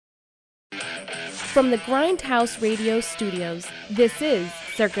From the Grindhouse Radio Studios, this is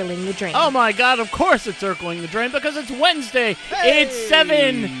Circling the Drain. Oh my God, of course it's Circling the Drain because it's Wednesday. Hey! It's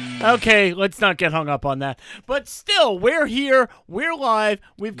 7. Okay, let's not get hung up on that. But still, we're here. We're live.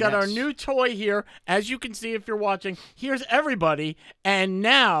 We've got our new toy here. As you can see if you're watching, here's everybody. And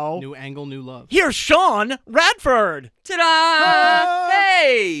now... New angle, new love. Here's Sean Radford. Ta-da!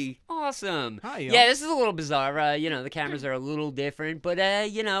 Hey! Awesome. Hi, y'all. Yeah, this is a little bizarre. The cameras are a little different, but,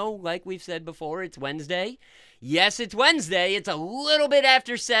 like we've said before, it's Wednesday. Yes, it's Wednesday. It's a little bit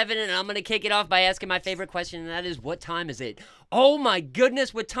after 7, and I'm going to kick it off by asking my favorite question, and that is, what time is it? Oh, my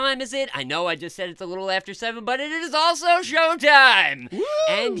goodness, what time is it? I know I just said it's a little after 7, but it is also showtime. Woo!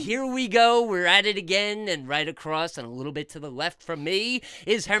 And here we go. We're at it again, and right across and a little bit to the left from me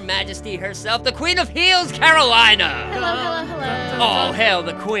is Her Majesty herself, the Queen of Heels, Carolina. Hello, hello, hello. Oh, hail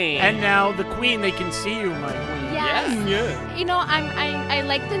the Queen. And now the Queen, they can see you, my Queen. Yes. Yeah. You know, I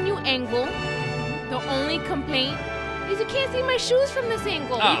like the new angle. The only complaint is you can't see my shoes from this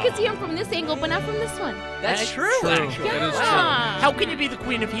angle. Oh. You can see them from this angle, but not from this one. That's true, actually. Yeah. That is true. How can you be the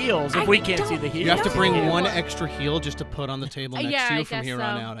Queen of Heels if I we can't see don't the heels? You have to bring No. one extra heel just to put on the table next Yeah, to I you from guess here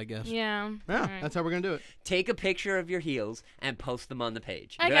on so. out, I guess. Yeah. Yeah, All right. that's how we're going to do it. Take a picture of your heels and post them on the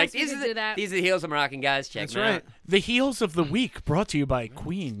page. I Be guess we these could are the, do that. These are the heels I'm rocking, guys. Check That's them right. out. The Heels of the Week brought to you by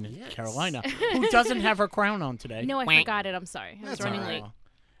Queen Yes. Carolina, who doesn't have her crown on today. No, I forgot it. I'm sorry. I was That's running all right. late.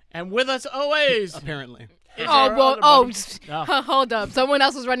 And with us always. Apparently. is Oh, our well, other buddy. hold up. Someone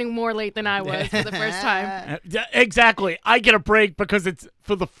else was running more late than I was for the first time. Yeah, exactly. I get a break because it's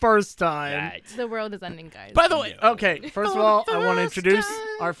for the first time. Right. The world is ending, guys. By the way, okay, first of all, I want to first introduce time.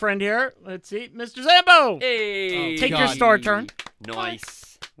 our friend here. Let's see, Mr. Zambo. Hey. Take your God. star turn.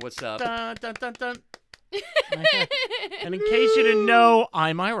 Nice. What's up? Dun, dun, dun, dun. And in case you didn't know,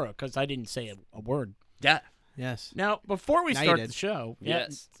 I'm Ira because I didn't say a word. Yeah. Yes. Now, before we Now you start did. the show,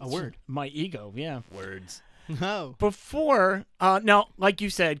 Yes. A word. my ego, yeah. Words. Oh. Before, now, like you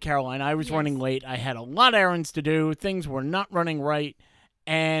said, Caroline, I was Yes. running late. I had a lot of errands to do. Things were not running right.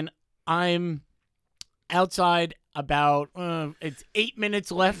 And I'm outside about, it's 8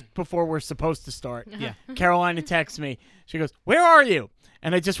 minutes left before we're supposed to start. Yeah. Carolina texts me. She goes, "Where are you?"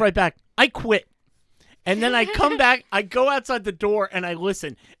 And I just write back, "I quit." And then I come back, I go outside the door, and I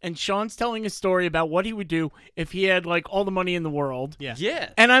listen. And Sean's telling a story about what he would do if he had, like, all the money in the world. Yeah.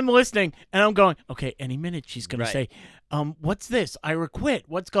 Yeah. And I'm listening, and I'm going, okay, any minute she's going Right. to say, what's this? Ira quit.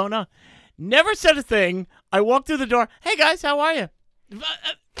 What's going on? Never said a thing. I walked through the door. Hey, guys, how are you?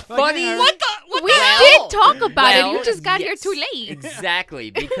 Buddy. What the? What We the hell? did talk about it. Well, You just got here yes. too late. Exactly,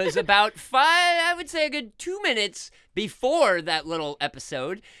 because about I would say a good 2 minutes before that little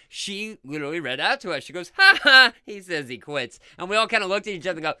episode, she literally read out to us. She goes, "Ha ha!" He says he quits, and we all kind of looked at each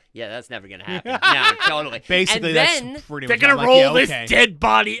other and go, "Yeah, that's never gonna happen." No, totally. Basically, and then, that's pretty They're much going to like, roll yeah, this okay. dead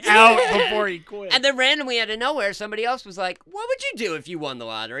body out before he quits. and then randomly out of nowhere, somebody else was like, "What would you do if you won the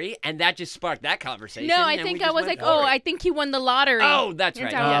lottery?" And that just sparked that conversation. No, I and think we I just was went like, for oh, it. I think he won the lottery. Oh, that's right.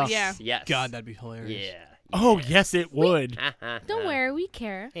 That's how- Yes, yeah. yes. God, that'd be hilarious. Yeah. Oh, yes, it would. Don't worry, we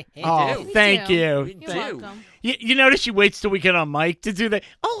care. Oh, do. thank do. you. We You're do. welcome. You notice she waits till we get on mic to do that.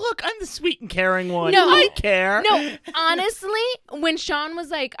 Oh, look, I'm the sweet and caring one. No. I care. No, honestly, when Sean was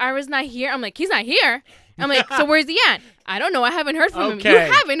like, Ira's not here, I'm like, he's not here. I'm like, so where's he at? I don't know. I haven't heard from him. You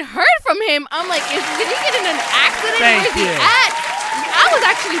Okay. haven't heard from him. I'm like, did he get in an accident? Thank Where's he you. at? I was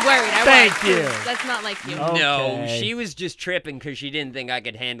actually worried. Thank you. That's not like you. Oh. No, Okay. she was just tripping because she didn't think I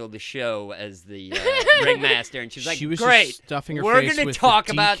could handle the show as the ringmaster, and she's like, she was "Great, just stuffing her we're face gonna with talk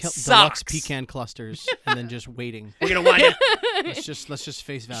the about deluxe socks. pecan clusters and then just waiting. We're gonna wind up." Let's just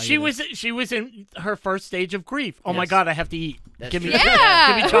face value. She was in her first stage of grief. Oh my Yes. God, I have to eat. That's Give me true.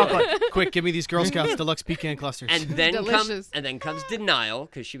 Yeah. give me chocolate. Quick, give me these Girl Scouts deluxe pecan clusters. And then Delicious. comes denial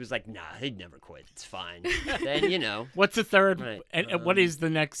because she was like, "Nah, he'd never quit. It's fine." Then What's the third? Right. And what is the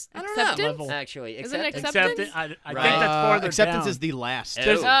next I don't Acceptance? know. level? Actually, Isn't it acceptance. acceptance? I Right. think that's farther acceptance down. is the last. Oh.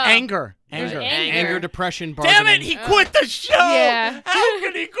 There's Oh. anger. There's Anger. anger. Anger, depression, Damn bargaining. it! He quit the show. Yeah. How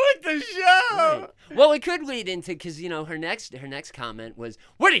could he quit the show? Well, it could lead into because her next comment was,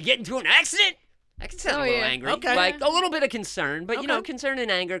 "What, did you get into an accident?" I can sound Oh, a little yeah. angry, Okay. like a little bit of concern, but Okay. concern and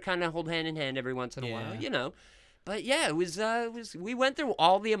anger kind of hold hand in hand every once in a while, But yeah, it was we went through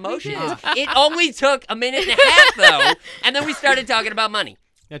all the emotions. It only took a minute and a half though, and then we started talking about money.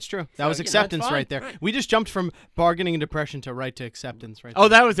 That's true. That was that's acceptance fine. right there. Right. We just jumped from bargaining and depression to right to acceptance right Oh,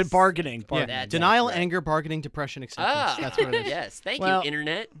 there. that was it. Bargaining. Yeah. That's Denial, right. anger, bargaining, depression, acceptance. That's what it is. Yes, thank Well- you,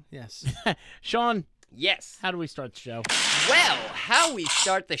 internet. Yes. Sean, Yes. How do we start the show? Well, how we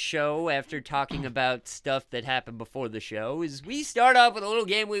start the show after talking about stuff that happened before the show is we start off with a little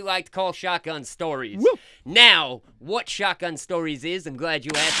game we like to call Shotgun Stories. Woo. Now, what Shotgun Stories is, I'm glad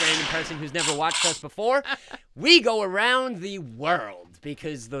you asked, random person who's never watched us before. We go around the world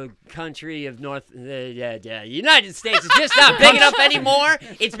because the country of United States is just not big enough anymore.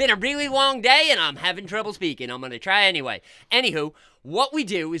 It's been a really long day and I'm having trouble speaking. I'm going to try anyway. Anywho, what we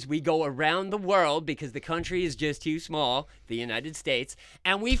do is we go around the world because the country is just too small, the United States,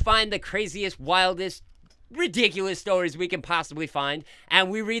 and we find the craziest, wildest, ridiculous stories we can possibly find, and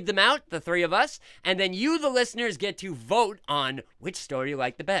we read them out, the three of us, and then you, the listeners, get to vote on which story you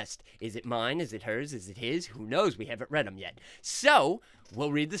like the best. Is it mine? Is it hers? Is it his? Who knows? We haven't read them yet. So,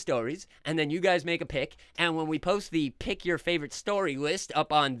 we'll read the stories, and then you guys make a pick, and when we post the Pick Your Favorite Story list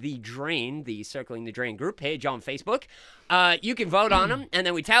up on The Drain, the Circling the Drain group page on Facebook, you can vote on them, and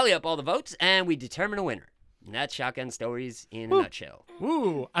then we tally up all the votes, and we determine a winner. And that's Shotgun Stories in a nutshell.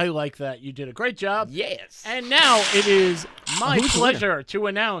 Ooh, I like that. You did a great job. Yes. And now it is my Who's the pleasure to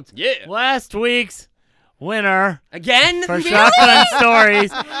announce Yeah. last week's winner Again? for Shotgun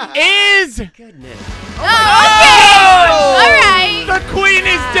Stories is Goodness. Oh, all right. the Queen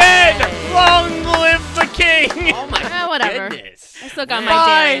is dead. Long live the King. Oh my Whatever. goodness. I still got my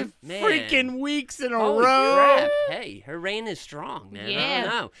Five Dan. Man. freaking weeks in a Holy row. crap. Hey, her reign is strong, man. I Yeah. don't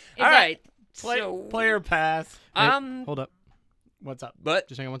know. Is All that- right. Play, player pass. Wait, Um, hold up. What's up? but,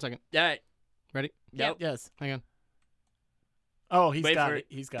 Just hang on 1 second. all right. Ready? Nope. Yes. Hang on. Oh, he's Wait got for it.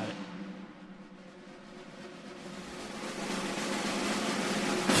 it. He's got it.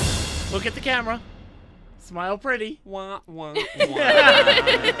 Look at the camera. Smile pretty. Wah, wah, wah.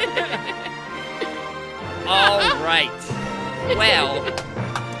 All right. Well,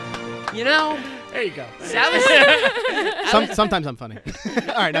 you know, There you go. so I was, Sometimes I'm funny.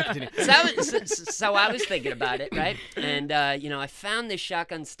 All right, now continue. so I was thinking about it, right? And, I found this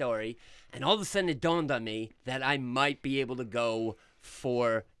shotgun story, and all of a sudden it dawned on me that I might be able to go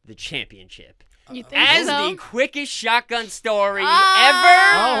for the championship. You think As so? the quickest shotgun story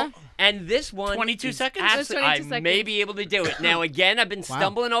Ah. ever. And this one 22 is seconds? It was 22 I may seconds. be able to do it. Now, again, I've been Wow.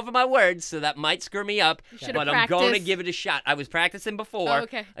 stumbling over my words, so that might screw me up. should've But I'm going to practiced. give it a shot. I was practicing before. Oh,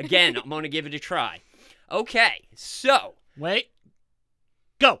 okay. Again, I'm going to give it a try. Okay, so, Wait.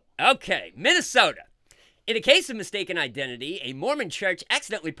 Go. okay, Minnesota. In a case of mistaken identity, a Mormon church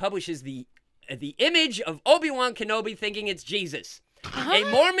accidentally publishes the image of Obi-Wan Kenobi thinking it's Jesus. A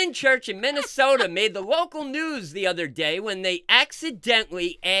Mormon church in Minnesota made the local news the other day when they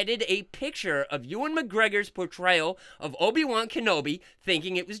accidentally added a picture of Ewan McGregor's portrayal of Obi-Wan Kenobi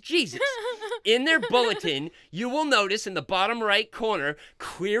thinking it was Jesus. In their bulletin, you will notice in the bottom right corner,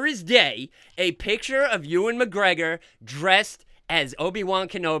 clear as day, a picture of Ewan McGregor dressed as Obi-Wan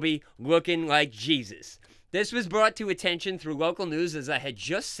Kenobi looking like Jesus. This was brought to attention through local news, as I had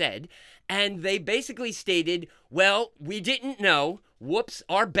just said, and they basically stated, well, we didn't know, whoops,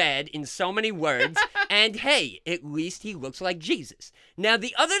 our bad in so many words, and hey, at least he looks like Jesus. Now,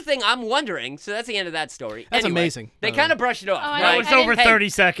 the other thing I'm wondering, so that's the end of that story. That's Anyway, amazing, They by the kind of brushed it off. Oh, I right? That I was didn't- over Hey, 30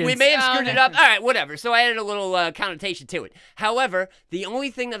 seconds. We may have Oh, screwed it okay. up. All right, whatever. So I added a little connotation to it. However, the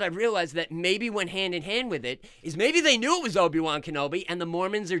only thing that I realized that maybe went hand in hand with it is maybe they knew it was Obi-Wan Kenobi, and the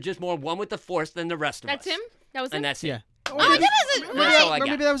Mormons are just more one with the Force than the rest of That's us. him? That was him? And that's Yeah. it. Oh, that doesn't... That's all I Or got.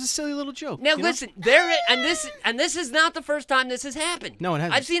 maybe that was a silly little joke. Now you know? listen, and this is not the first time this has happened. No, it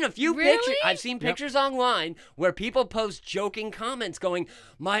hasn't. I've seen a few Really? pictures. I've seen pictures online where people post joking comments going,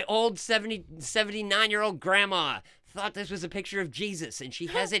 "My old 79-year-old grandma thought this was a picture of Jesus, and she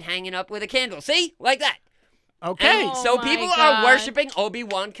has it hanging up with a candle." See, like that. Okay. And Oh so my people God. are worshiping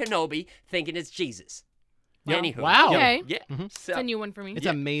Obi-Wan Kenobi, thinking it's Jesus. Anywho, Wow. Okay. yeah, It's so a new one for me. It's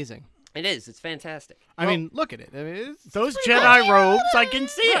amazing. it is. It's fantastic. I mean, look at it. I mean, it's Those Jedi robes, I can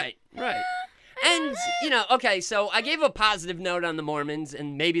see it. Right, right. And, okay, so I gave a positive note on the Mormons,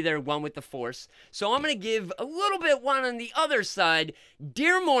 and maybe they're one with the Force. So I'm going to give a little bit one on the other side.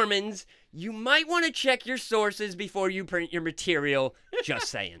 Dear Mormons, you might want to check your sources before you print your material. Just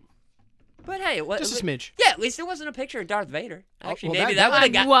saying. But hey, just a smidge. Yeah, at least it wasn't a picture of Darth Vader. Actually, well, maybe that- that would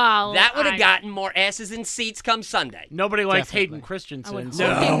have got Wow, that would have I- gotten more asses in seats come Sunday. Nobody likes Definitely. Hayden I would Christensen. hope So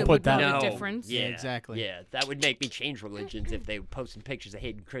it don't would put that. know No. the difference. Yeah, exactly. Yeah, that would make me change religions if they were posting pictures of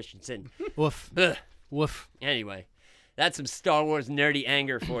Hayden Christensen. Woof. Ugh. Woof. Anyway, that's some Star Wars nerdy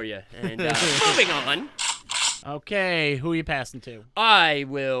anger for you. And moving on, Okay, who are you passing to? I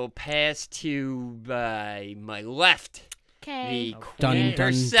will pass to my left, Okay. the queen Dun dun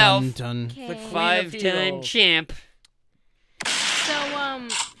herself, dun dun. Okay. Queen of five-time Heels. champ. So,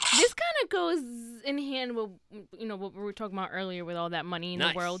 This kind of goes in hand with, what we were talking about earlier with all that money in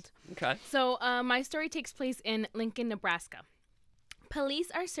Nice. the world. Okay. So my story takes place in Lincoln, Nebraska.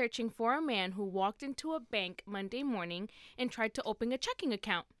 Police are searching for a man who walked into a bank Monday morning and tried to open a checking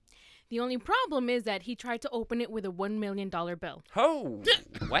account. The only problem is that he tried to open it with a $1 million bill. Oh,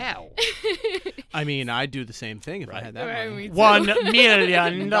 wow. I mean, I'd do the same thing if I had that money. $1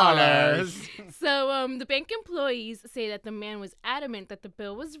 million. So the bank employees say that the man was adamant that the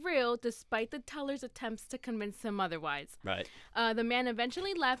bill was real despite the teller's attempts to convince him otherwise. Right. The man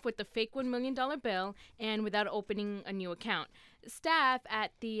eventually left with the fake $1 million bill and without opening a new account. Staff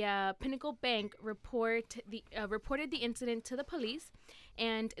at the Pinnacle Bank reported the incident to the police,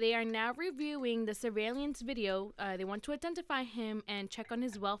 and they are now reviewing the surveillance video. They want to identify him and check on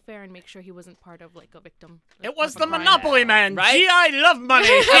his welfare and make sure he wasn't part of a victim. It was the of a crime. Monopoly Man. Right? Gee, I love money.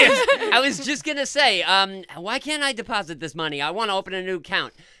 I was just going to say, why can't I deposit this money? I want to open a new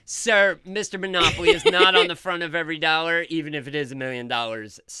account. Sir, Mr. Monopoly is not on the front of every dollar, even if it is $1 million.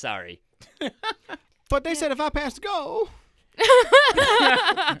 Sorry. But they said if I passed go.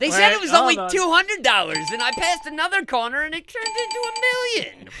 They said it was hold only on. $200, and I passed another corner, and it turned into $1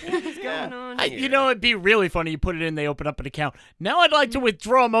 million. What is going on here? It'd be really funny. You put it in, they open up an account. Now I'd like to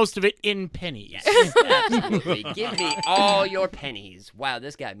withdraw most of it in pennies. Absolutely. Give me all your pennies. Wow,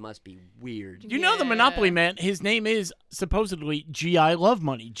 this guy must be weird. You know the Monopoly Man, his name is supposedly G.I. Love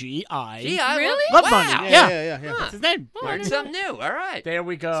Money. G.I. Gee, I Really? Love wow. Money. Yeah. That's his name. Learned something new. All right. There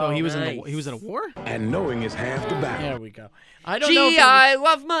we go. So he was nice. he was in a war? And knowing is half the battle. There we go. I don't know if Gee, he was I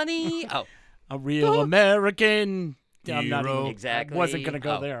love money. Oh, a real American. I'm not Hero. even, exactly. I wasn't going to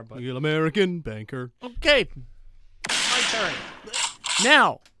go Oh. there, but. Real American banker. Okay. My turn.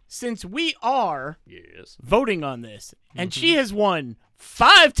 Now, since we are yes. voting on this, and she has won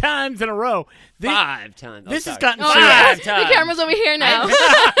 5 times in a row, 5 times. this has sorry. gotten Oh, serious. yeah. 5 times. The camera's over here now.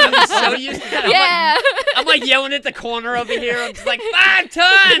 I'm so used to that. Yeah. I'm like yelling at the corner over here. I'm just like, 5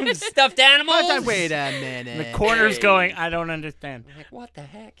 times, stuffed animals. Wait a minute. The corner's going, I don't understand. I'm like, what the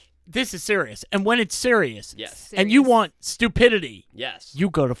heck? This is serious. And when it's serious, Yes. and you want stupidity, Yes. you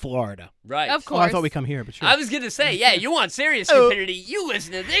go to Florida. Right. Of Oh, course. I thought we come here, but sure. I was going to say, yeah, you want serious stupidity, you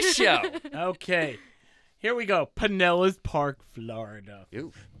listen to this show. Okay. Here we go. Pinellas Park, Florida.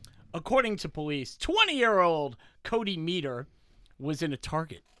 Oof. According to police, 20-year-old Cody Meter was in a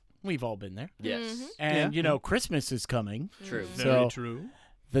Target. We've all been there. Yes. And, Yeah. Christmas is coming. True. Very So- true.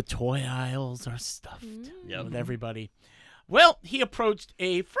 The toy aisles are stuffed Yep. with everybody. Well, he approached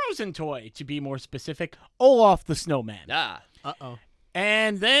a Frozen toy, to be more specific, Olaf the Snowman. Ah. Uh-oh.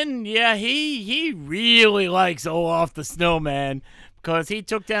 And then, yeah, he really likes Olaf the Snowman because he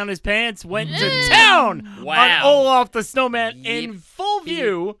took down his pants, went to town Wow. on Olaf the Snowman in Yep. full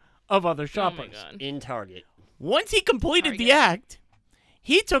view of other Oh my shoppers. God. In Target. Once he completed the Target. act,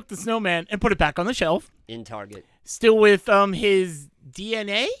 he took the snowman and put it back on the shelf, In Target. still with his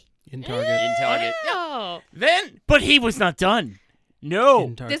DNA. In Target. In Target. Oh. But he was not done. No.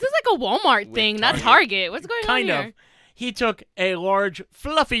 In Target. This is like a Walmart thing, not Target. What's going Kind on of. here? He took a large,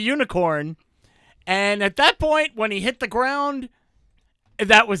 fluffy unicorn, and at that point, when he hit the ground,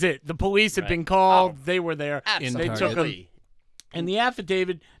 that was it. The police had Right. been called. Oh. They were there. Absolutely. They took him. In the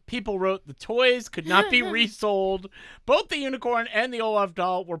affidavit, people wrote the toys could not be resold. Both the unicorn and the Olaf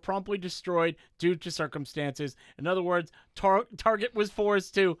doll were promptly destroyed due to circumstances. In other words, Target was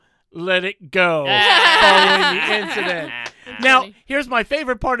forced to let it go following the incident. Now, funny. here's my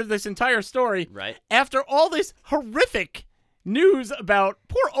favorite part of this entire story. Right. After all this horrific news about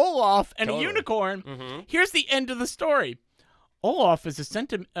poor Olaf and Totally. a unicorn, Mm-hmm. here's the end of the story. Olaf is a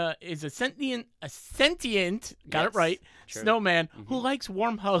sentient, got Yes. it right, True. snowman who likes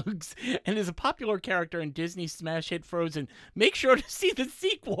warm hugs and is a popular character in Disney's smash hit Frozen. Make sure to see the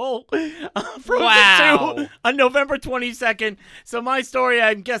sequel, Frozen Wow. 2, on November 22nd. So my story,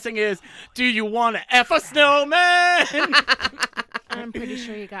 I'm guessing, is, do you want to F a snowman? I'm pretty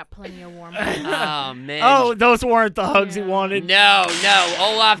sure you got plenty of warm. Oh, man. Oh, those weren't the hugs he Yeah. wanted. No.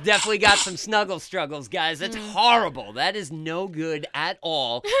 Olaf definitely got some snuggle struggles, guys. That's horrible. That is no good at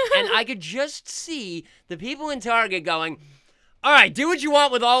all. And I could just see the people in Target going, all right, do what you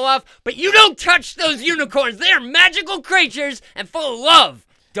want with Olaf, but you don't touch those unicorns. They're magical creatures and full of love.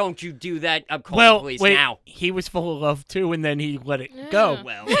 Don't you do that. I'm calling the police wait, now. he was full of love too, and then he let it go.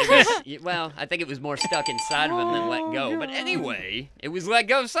 Well, I think it was more stuck inside of him than let go. But anyway, it was let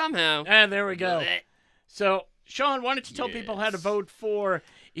go somehow. And there we go. So, Sean, why don't you tell people how to Yes. vote for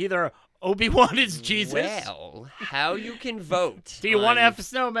either Obi-Wan is Jesus. Well, how you can vote. Do you want to on- have a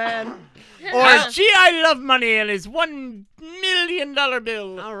snowman? Or G.I. Love Money and his $1 million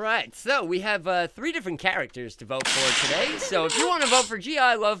bill? All right, so we have 3 different characters to vote for today. So if you want to vote for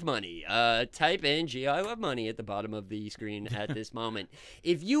G.I. Love Money, type in G.I. Love Money at the bottom of the screen at this moment.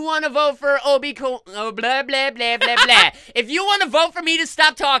 If you want to vote for blah, blah, blah, blah, blah. If you want to vote for me to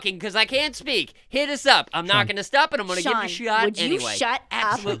stop talking because I can't speak, hit us up. I'm not going to stop, and I'm going to give you a Sean, shot would you anyway. shut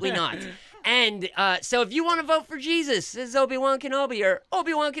up? Absolutely not. And so if you want to vote for Jesus, this is Obi-Wan Kenobi, or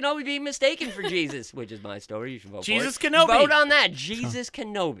Obi-Wan Kenobi being mistaken for Jesus, which is my story, you should vote Jesus for it. Kenobi. Vote on that, Jesus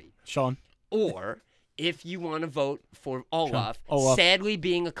Kenobi. Sean. Or if you want to vote for Olaf, Olaf. sadly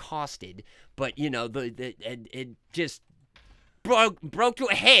being accosted, but you know it just broke to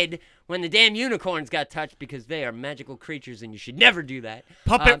a head when the damn unicorns got touched because they are magical creatures and you should never do that.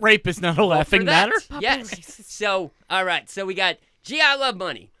 Puppet rape is not a Vote for laughing that. matter. Puppet Yes. racist. So all right, so we got G.I. Love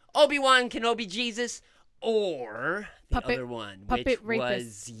Money, Obi-Wan Kenobi Jesus, or the Puppet- other one, puppet which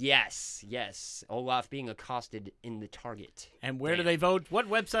rapist. was yes, Olaf being accosted in the Target. And where do they vote? What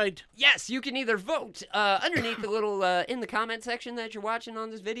website? Yes, you can either vote underneath the little in the comment section that you're watching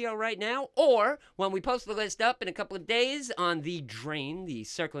on this video right now, or when we post the list up in a couple of days on the Drain, the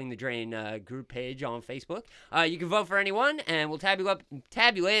Circling the Drain group page on Facebook. You can vote for anyone, and we'll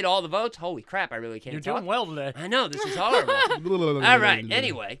tabulate all the votes. Holy crap, I really can't You're talk. doing well today. I know, this is horrible. All right,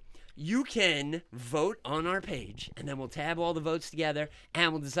 anyway, you can vote on our page, and then we'll tab all the votes together,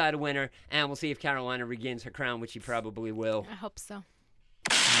 and we'll decide a winner, and we'll see if Carolina regains her crown, which she probably will. I hope so.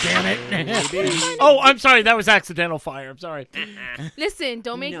 Damn it. Oh, I'm sorry. That was accidental fire. I'm sorry. Listen,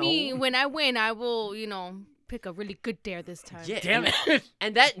 don't make me. No. When I win, I will, pick a really good dare this time. Yeah, Damn and, it.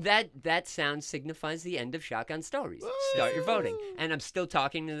 and that sound signifies the end of Shotgun Stories. Start your voting. And I'm still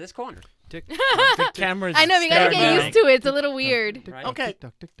talking to this corner. Tick, The camera's I know, we gotta staring get at used me. to it. It's a little weird. tick, Right. tock, Okay. tick,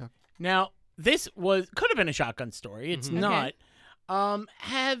 tock, tick, tock. Now, this could have been a shotgun story. It's not.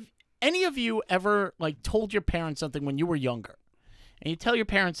 Have any of you ever told your parents something when you were younger? And you tell your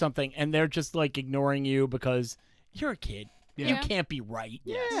parents something and they're just ignoring you because you're a kid. You Yeah. can't be right.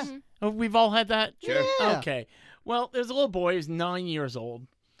 Yes. We've all had that? Sure. Yeah. Okay. Well, there's a little boy who's 9 years old,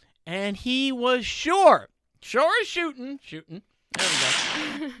 and he was sure as shooting, there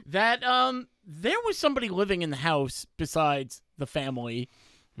we go, that there was somebody living in the house besides the family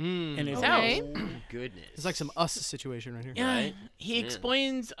in his Okay. house. Oh, goodness. It's like some us situation right here. Yeah, Right? he Yeah.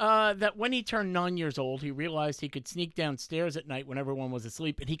 explains that when he turned 9 years old, he realized he could sneak downstairs at night when everyone was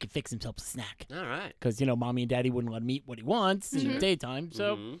asleep, and he could fix himself a snack. All right. Because, mommy and daddy wouldn't let him eat what he wants in the daytime.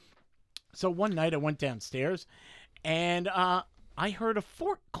 So Mhm. So one night I went downstairs, and I heard a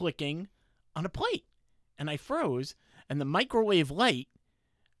fork clicking on a plate, and I froze, and the microwave light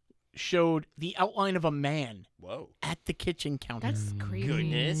showed the outline of a man Whoa. at the kitchen counter. That's crazy.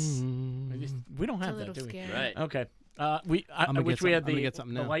 Goodness. We don't It's a have that, little do we? scary. Right. Okay. I gonna wish get we had some- I'm gonna the, get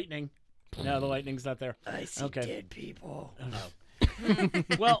something the now. lightning. No, the lightning's not there. I see Okay. dead people.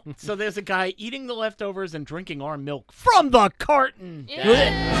 Well, so there's a guy eating the leftovers and drinking our milk from the carton.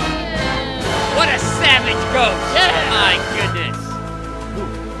 What a savage ghost. Yeah. My goodness.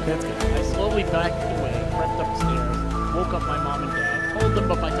 That's good. I slowly backed away, crept upstairs, woke up my mom and dad, told them,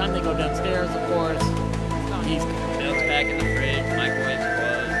 but by the time they go downstairs, of course, he's Milk's back in the fridge. Microwave's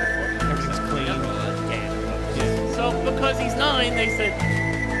closed. Everything's clean. So because he's 9, they said,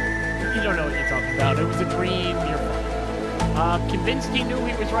 you don't know what you're talking about. It was a dream. You're fine. Convinced he knew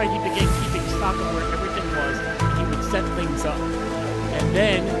he was right, he began keeping stock of where everything was, and he would set things up. And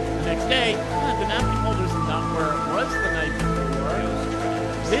then, the next day, the napkin holder's not where it was the night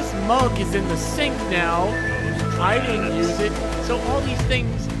before. This mug is in the sink now. I didn't use it. So all these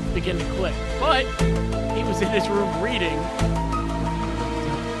things begin to click. But he was in his room reading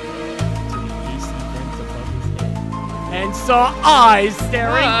to the AC vents above his head and saw eyes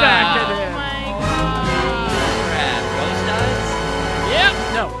staring back at Oh him. my Crap. Ghost eyes? Yep,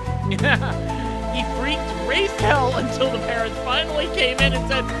 no. He freaked, raised hell until the parents finally came in and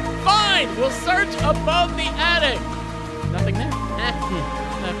said, "Fine, we'll search above the attic." Nothing there.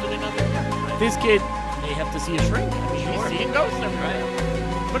 Absolutely nothing there. This kid may have to see a shrink. I mean, he's seeing ghosts everywhere.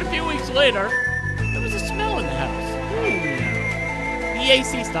 But a few weeks later, there was a smell in the house. The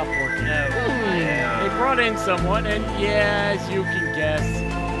AC stopped working. They brought in someone, and yeah, as you can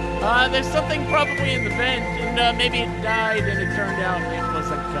guess, there's something probably in the vent, and maybe it died, and it turned out it was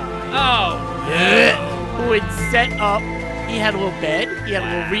a guy. Oh. Who had set up. He had a little bed, he had a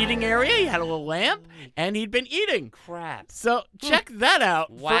little reading area, he had a little lamp, and he'd been eating. Crap. So check that out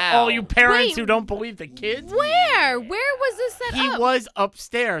for Wow. all you parents Wait. who don't believe the kids. Where? Where was this set He up? was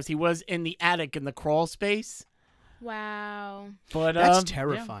upstairs. He was in the attic in the crawl space. Wow. But That's yeah.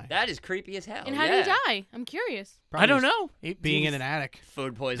 terrifying. That is creepy as hell. And how did he die? I'm curious. I don't know. Being in an attic.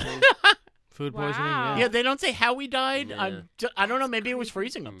 Food poisoning. Food poisoning, Wow. Yeah, they don't say how he died. Yeah. I don't know. Maybe it was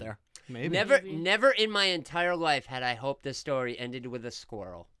freezing up there. Maybe. Never in my entire life had I hoped this story ended with a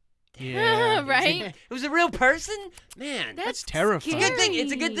squirrel. Yeah. Right? It was a real person? Man. That's terrifying. It's a good thing.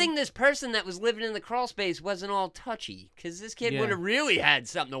 It's a good scary. thing this person that was living in the crawl space wasn't all touchy, because this kid Yeah. would have really had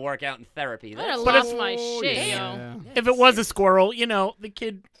something to work out in therapy. I would have That's- lost my shit, yo. Yeah. If it was a squirrel, the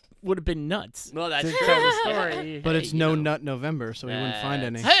kid would have been nuts. Well, that's to true. tell the story. But it's you no know. nut November, so we wouldn't find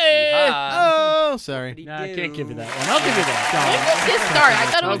any. Hey! Oh, sorry. No, I can't give you that one. I'll give you that. Let's get started. I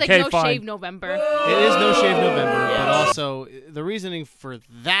thought it was Okay, like no fine. shave November. It is No Shave November, but Yeah. also the reasoning for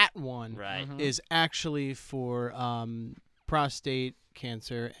that one Right. is actually for prostate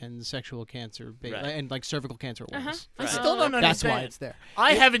cancer and sexual cancer Right. and like cervical cancer awareness. I Right. still don't understand. That's why it's there.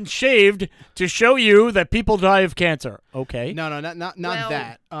 I haven't shaved to show you that people die of cancer. Okay. No, not Well,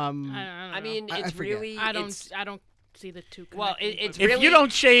 that. I don't I know. mean, I it's forget. really. I it's- don't see the two. Well, connecting, it's but- If really- you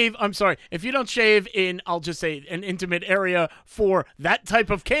don't shave, I'm sorry. If you don't shave in, I'll just say an intimate area for that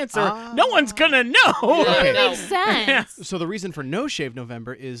type of cancer, no one's gonna know. Okay. That makes sense. So the reason for No Shave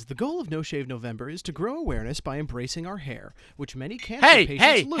November is the goal of No Shave November is to grow awareness by embracing our hair, which many cancer Hey,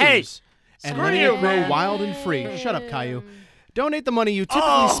 patients lose, hey, and screw letting you, it grow man. wild and free. Shut up, Caillou. Donate the money you typically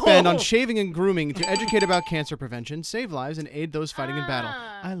Oh. spend on shaving and grooming to educate about cancer prevention, save lives, and aid those fighting in battle.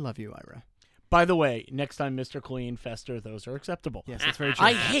 I love you, Ira. By the way, next time Mr. Clean, Fester, those are acceptable. Yes, that's very true.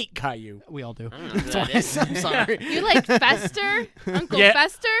 I hate Caillou. We all do. I don't know who that is. I'm sorry. You like Fester, Uncle Yeah.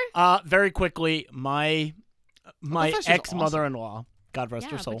 Fester? Very quickly, my Fester's ex-mother-in-law, God rest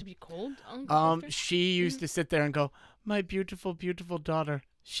Yeah, her but soul, to be cold, Uncle Fester? she used to sit there and go, "My beautiful, beautiful daughter,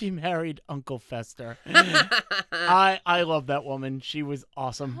 she married Uncle Fester." I love that woman. She was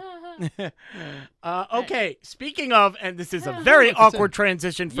awesome. Okay, speaking of, and this is a very awkward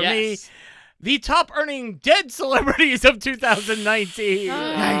transition for me, Yes. the top earning dead celebrities of 2019.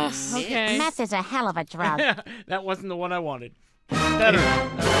 Yikes. Okay. Meth is a hell of a drug. That wasn't the one I wanted. Better.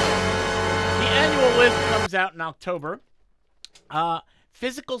 The annual list comes out in October.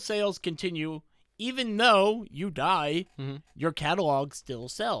 Physical sales continue. Even though you die, your catalog still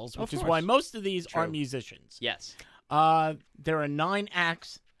sells, which is why course. most of these are True. musicians. Yes. There are 9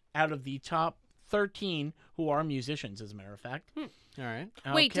 acts out of the top 13 who are musicians, as a matter of fact. All right.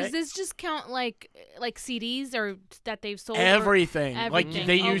 Wait, Okay. does this just count like CDs or that they've sold? or- Everything. Like Everything.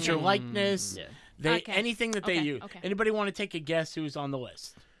 they use your Okay. likeness. Yeah. They Okay. anything that they Okay, use. okay. Anybody want to take a guess who's on the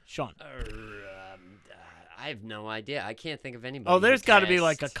list? Sean. I have no idea. I can't think of anybody. Oh, there's got to be passed.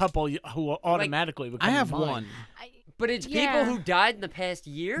 like a couple who automatically would come I to have mind. one. But it's Yeah. people who died in the past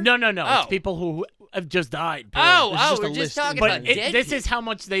year? No. Oh. It's people who have just died. period. Oh, It's just a we're just list. talking But about dead this people. is how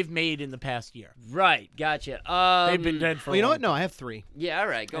much they've made in the past year. Right, gotcha. They've been dead for Well, you a know long what? No, I have 3. Yeah, all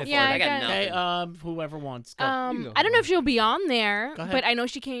right, go for Yeah, it. I got I got- nothing. Okay, whoever wants. Go. You go. I don't know if she'll be on there, Go ahead. but I know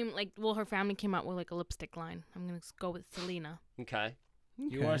she came her family came out with like a lipstick line. I'm gonna go with Selena. Okay.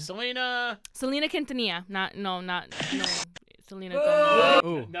 You are Selena. Selena Quintanilla, not Selena Gomez.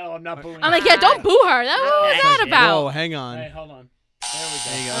 Oh. No, I'm not booing. I'm like, yeah, don't boo her. What was that Whoa, about? Whoa, hang on. Hey, hold on. There we go.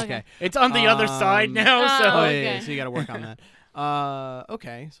 There you go. Okay. Okay. It's on the other side now, Oh, so Oh, okay. yeah, so you got to work on that.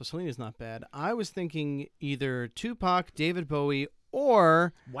 Okay, so Selena's not bad. I was thinking either Tupac, David Bowie,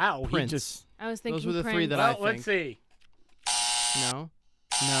 or wow, he Prince. just. I was thinking Those were the Prince. three that Well, I let's see. No.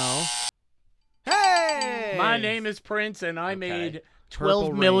 Hey! My name is Prince, and I Okay. made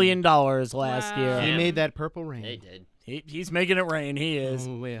Purple $12 million last Wow. year. He Yeah. made that purple rain. They did. He's making it rain. He is.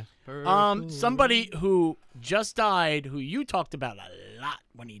 Oh, yeah. Somebody who just died, who you talked about a lot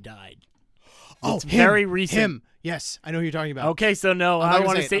when he died. Oh, It's him, very recent. Him. Yes, I know who you're talking about. Okay, so no, I'm not I gonna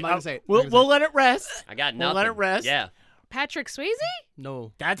want say to it. say. I'm not gonna say it. I'm We'll not gonna say let it rest. I got We'll nothing. let it rest. Yeah. Patrick Swayze?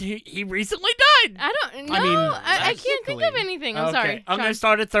 No. That he recently died. I don't know. I mean, I can't think of basically. anything. I'm Okay, sorry. I'm going to Sean.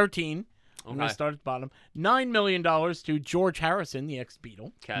 start at 13. I'm going Okay. to start at the bottom. $9 million to George Harrison, the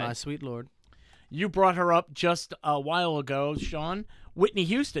ex-Beatle. Okay. My sweet lord. You brought her up just a while ago, Sean. Whitney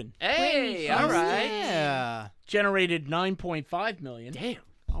Houston Hey, all right. Yeah. generated $9.5 million. Damn.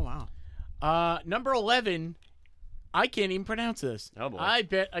 Oh, wow. Number 11, I can't even pronounce this. Oh, boy. I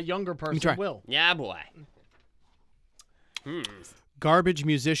bet a younger person try. will. Yeah, boy. Garbage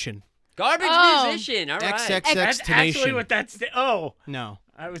musician. Garbage Oh. musician. All right. XXX That's actually Tenation. what that's. Oh, No.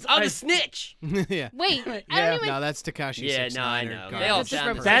 I was. Oh, I- the snitch. yeah. Wait, I Yeah. don't even. No, that's Takashi Yeah, 69 no, I or know. garbage. They all That's just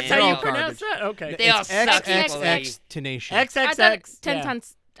sound the That's same. how you all pronounce garbage. that? Okay. They all It's suck XXX equally. Tenation. I thought XXX. ten yeah.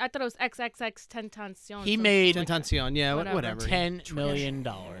 tons. I thought it was XXX Tentacion. He made Tentacion. Yeah, Whatever. whatever. $10 million.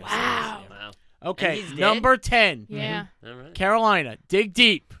 Wow. Wow. Okay, And he's dead? number 10. Yeah. All right. Carolina, dig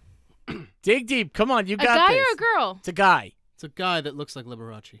deep. Dig deep. Come on, you A got guy this. or a girl? It's a guy. It's a guy that looks like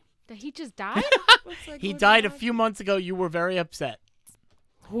Liberace. That he just died? He died a few months ago. You were very upset.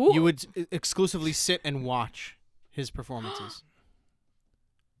 Who? You would exclusively sit and watch his performances.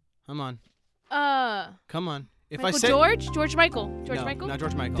 Come on. Come on. If Michael I said George Michael. George no, Michael? not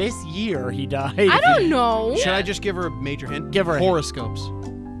George Michael. This year he died. I don't know. Should I just give her a major hint? Give her a hint. horoscopes.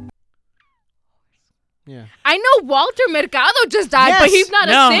 Yeah. I know Walter Mercado just died, but Yes. he's not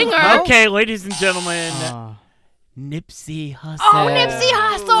No. a singer. Okay, ladies and gentlemen, Ah. Nipsey Hussle. Oh, Nipsey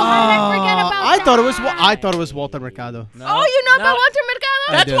Hussle. How did I forget about I that? thought it was Walter Mercado. No, Oh, you know no. about Walter Mercado?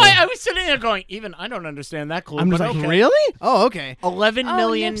 I That's do. why I was sitting there going, even I don't understand that clue. I'm just but like, okay. really? Oh, okay. $11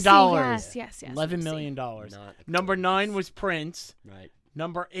 million. Nipsey, yes. $11 Nipsey. million. Not Number close. 9 was Prince. Right.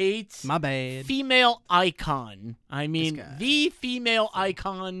 Number 8, My bad. female icon. I mean, guy. the female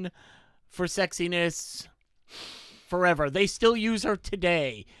icon for sexiness forever. They still use her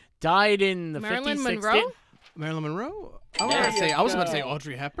today. Died in the Marilyn 50s, Monroe? 60s. Marilyn Monroe? There I was you about to say go.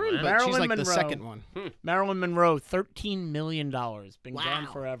 Audrey Hepburn, but Marilyn she's like the Monroe. second one. Marilyn Monroe, $13 million. Been gone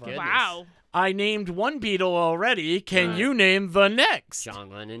forever. Goodness. Wow. I named one Beatle already. Can Right. you name the next? John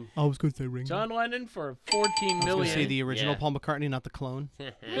Lennon. I was going to say Ringo. John Lennon for $14 I was going to million. say the original Yeah. Paul McCartney, not the clone.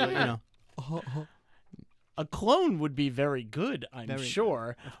 But, you know. A clone would be very good, I'm Very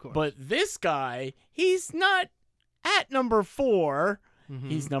sure. good, of course. But this guy, he's not at number 4. Mhm.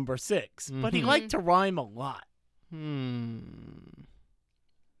 He's number 6. But he Mhm. liked to rhyme a lot.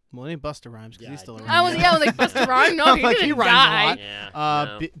 Well, it ain't Busta Rhymes because Yeah, he's still I around. I was like, Busta Rhymes? No, he Like, he didn't rhymes a die. lot. Yeah.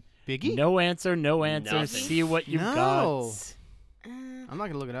 no. Biggie? No answer, no answer. Nothing. See what you've No. got. I'm not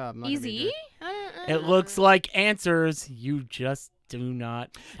going to look it up. I'm not gonna be Easy? good. It looks like answers you just do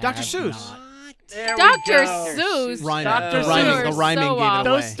not Dr. have Seuss. not. What? There we Dr. go. Seuss. Rhyming. Dr. The rhyming, Seuss. the rhyming So gave it off.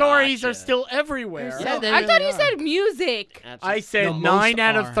 away. Those stories are Gotcha. still everywhere. Yeah, they I thought really you are. said music. I said No, most 9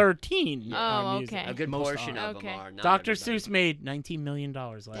 out are. of 13. Oh, are music. okay. A good Most portion are. of Okay. them are. Not Dr. everybody. Seuss made $19 million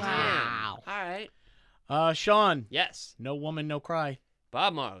last year. Wow. All right. Sean, Yes. No Woman, No Cry.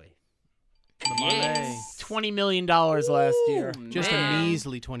 Bob Marley. Yes. $20 million last year. Just Man. a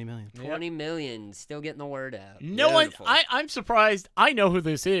measly 20 million. 20 million. Still getting the word out. No one. Beautiful. I'm surprised. I know who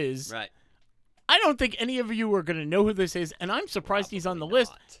this is. Right. I don't think any of you are going to know who this is, and I'm surprised he's on the Probably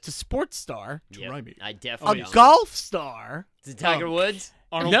list. not. It's a sports star, Yep. Try I a definitely don't. golf star. Is it Tiger Woods?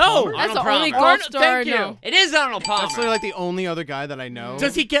 Arnold No. Palmer? That's Arnold the only Palmer. golf star. Thank you. No. It is Arnold Palmer. That's literally like the only other guy that I know.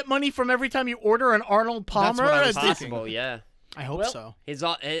 Does he get money from every time you order an Arnold Palmer? what I was Is this- thinking. possible, yeah. I hope Well, so.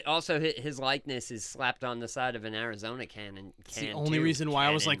 Also his likeness is slapped on the side of an Arizona can. It's the only reason why I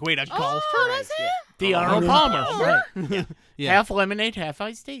was like, wait, a golfer? Oh, that's it? The Arnold Arnold Palmer. Right. Yeah. Half lemonade, half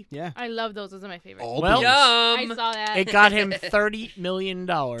iced tea. Yeah. I love those. Those are my favorite. Well, I Yum. saw that. It got him $30 million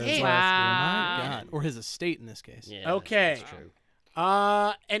last year. My Wow. God. Or his estate in this case. Yeah, Okay. That's true.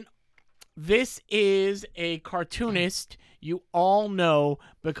 And this is a cartoonist you all know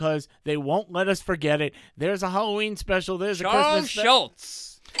because they won't let us forget it. There's a Halloween special. There's a Charles Christmas special.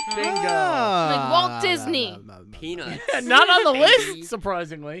 Schultz. Bingo. Like Walt Disney. Peanuts. Not on the Baby. list,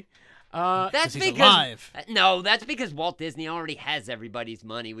 surprisingly. That's he's because alive. No, that's because Walt Disney already has everybody's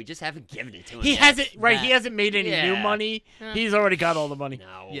money. We just haven't given it to him. He yet. hasn't right. He That- hasn't made any new Yeah. money. Yeah. He's already got all the money.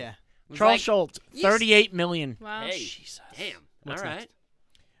 No. Yeah. It was Charles like, Schultz, you 38 million. Wow. Hey, Jesus. damn. What's All right. next?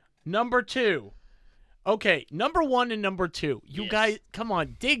 Number 2. Okay, number 1 and number 2. You Yes. guys, come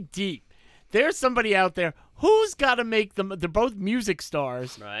on, dig deep. There's somebody out there who's got to make them. They're both music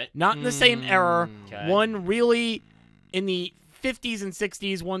stars, Right. not in the same era. Okay. One really in the 50s and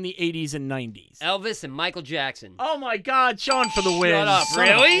 60s, one the 80s and 90s. Elvis and Michael Jackson. Oh my God, Sean for the win. Shut up. Son of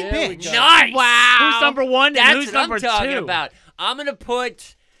a Really? There we bitch. go. Nice. Wow. Who's number 1 That's and who's what number I'm talking 2? about. I'm gonna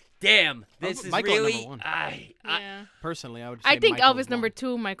put. Damn, this put is Michael at really. number one. Yeah. Personally, I would say I think Michael's Elvis number one.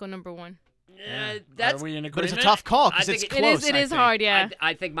 2, Michael number 1. That's. Are we in But it's a agreement? tough call I because think it's it close. It I is think. hard, yeah.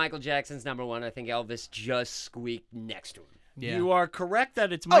 I think Michael Jackson's number 1. I think Elvis just squeaked next to him. Yeah. You are correct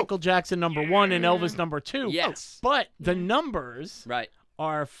that it's Michael Jackson number 1 and Elvis number 2. Yes. But the numbers Right.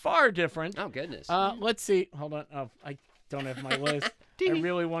 are far different. Oh goodness. Let's see. Hold on. Oh, I don't have my list. I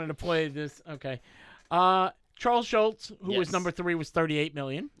really wanted to play this. Okay. Charles Schultz, who was Yes. number 3, was 38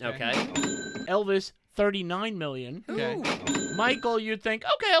 million. okay. Elvis, 39 million. Okay. Michael, you'd think,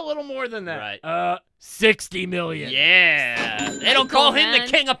 okay, a little more than that. Right. 60 million. Yeah. They don't call him the man.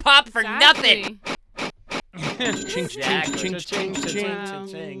 king of pop for nothing. Ching, Exactly. ching, ching, ching, ching. Wow.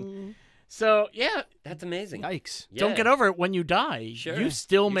 Ching. So, yeah, That's amazing. Yikes. don't Yeah. get over it when you die. Sure. You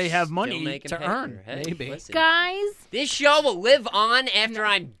still You're may have still money making to paper. earn. Hey, Maybe. listen. Guys, This show will live on after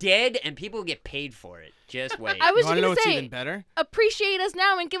I'm dead, and people will get paid for it. Just wait. I You was want to just know going what's to even say, better? appreciate us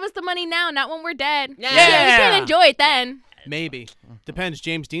now and give us the money now, not when we're dead. Yeah. We can't enjoy it then. Maybe. Depends.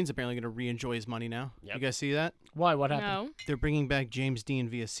 James Dean's apparently going to re-enjoy his money now. Yep. You guys see that? Why? What happened? No. They're bringing back James Dean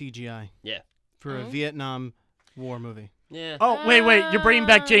via CGI Yeah. for a Vietnam War movie. Yeah. Oh, wait. You're bringing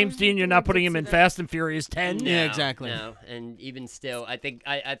back James Dean. You're not putting him in Fast and Furious 10? No, Yeah, exactly. No, and even still, I think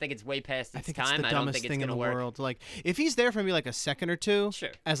it's way past its I think time. it's the I don't dumbest think it's thing in gonna the work. world. Like, if he's there for maybe like a second or two,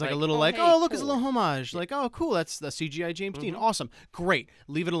 Sure. as like a Like, little hey, look, it's a cool. little homage. Like, oh, cool, that's the CGI James Dean. Awesome, great.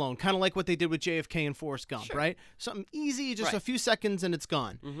 Leave it alone. Kind of like what they did with JFK and Forrest Gump, right? Something easy, just Right. a few seconds and it's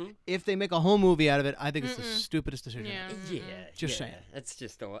gone. Mm-hmm. If they make a whole movie out of it, I think it's the stupidest decision. Yeah. Yeah. Just yeah. saying. That's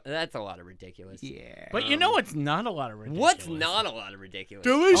just that's a lot of ridiculous. Yeah. But you know what's not a lot of ridiculous? What's not a lot of ridiculous?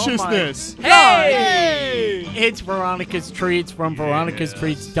 Deliciousness. Hey! It's Veronica's Treats from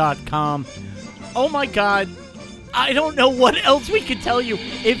veronicastreats.com. Oh my God. I don't know what else we could tell you.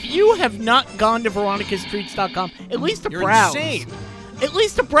 If you have not gone to veronicastreats.com, at least to You're browse. insane. At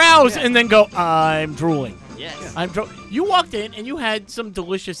least to browse and then go, I'm drooling. Yes. You walked in and you had some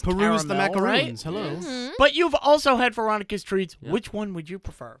delicious Peruse the caramel, right? macaroons. Hello. But you've also had Veronica's Treats. Which one would you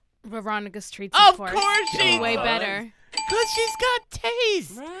prefer? Veronica's Treats, Of course. course she Way does. better. Because she's got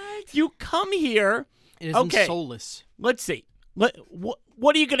taste. Right. You come here. It is Okay. soulless. Let's see. What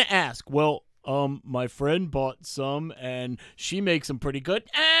are you going to ask? Well, my friend bought some, and she makes them pretty good.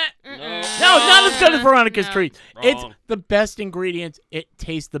 No, not as good as Veronica's No. Treats. Wrong. It's the best ingredients. It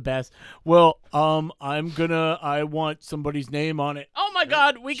tastes the best. Well, I want somebody's name on it. Oh my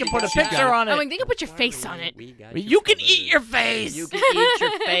God, we can put a she got picture it. on Oh, it. and they can put your face on it. We got You can covered. eat your face. You can eat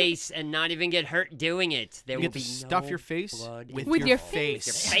your face and not even get hurt doing it. There You will get be to stuff no your face blood with, With your your face.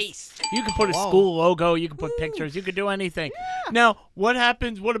 your face. You can put a Whoa. school logo. You can put pictures. You can do anything. Now, what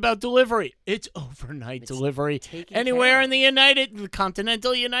happens? What about delivery? It's overnight delivery taken anywhere care in the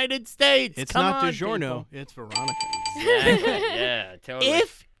continental United States. It's Come not on, DiGiorno. people. It's Veronica. Yeah, totally.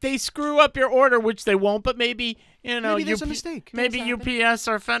 If they screw up your order, which they won't, but maybe Maybe there's a mistake. Maybe UPS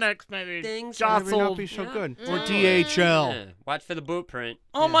or FedEx maybe Things May not jostled. be so Yeah. good. Mm. Or DHL. Yeah, watch for the boot print.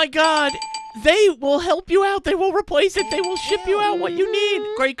 Oh my God. They will help you out. They will replace it. They will ship you out what you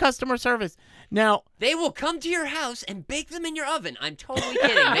need. Great customer service. Now, They will come to your house and bake them in your oven. I'm totally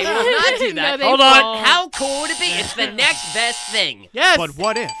kidding. They will not do No, that. they Hold on. won't. How cool would it be? It's the next best thing. yes. But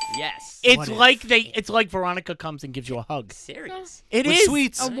what if? Yes. It's What if? like it's like Veronica comes and gives you a hug. Serious. It With is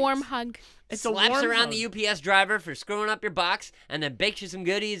sweets. A warm hug. It's a Slaps warm around hug. the UPS driver for screwing up your box and then bakes you some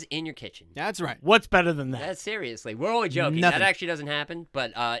goodies in your kitchen. That's right. What's better than that? That's seriously. We're only joking. Nothing. That actually doesn't happen,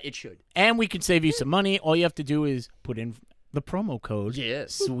 but it should. And we can save you some money. All you have to do is put in the promo code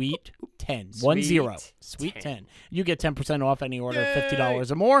Yes. Sweet 10 Sweet 10 Sweet 10. You get 10% off any order of Yay.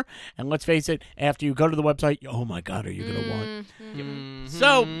 $50 or more. And let's face it, after you go to the website, oh my God, are you gonna want?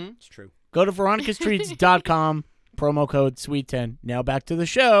 So It's true. go to veronicastreats.com. Promo code Sweet 10. Now back to the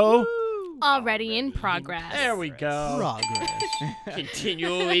show. Already in progress. There we go. Progress.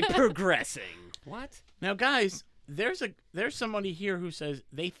 Continually progressing. What? Now, guys, there's somebody here who says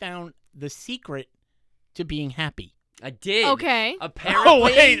they found the secret to being happy. I did. Okay. Apparently. Oh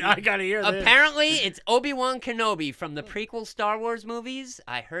wait, I gotta hear this. Apparently, it's Obi-Wan Kenobi from the prequel Star Wars movies.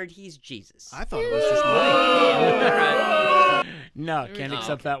 I heard he's Jesus. I thought it was just money. All right. No, can't Oh,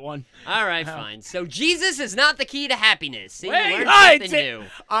 accept that one. All right, fine. So Jesus is not the key to happiness. See, Wait, learn I something did- new.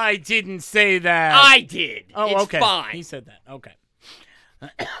 I didn't say that. I did. Oh, it's okay. fine. He said that. Okay.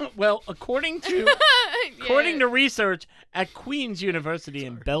 Well, according to Yeah. research at Queen's University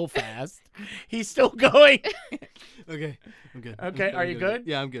in Belfast, he's still going. Okay. I'm good. Okay, are you good?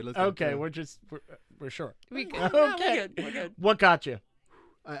 Yeah, I'm good. Let's go. Okay, Yeah. we're sure. We good. No, Okay. we're good. We're good. What got you?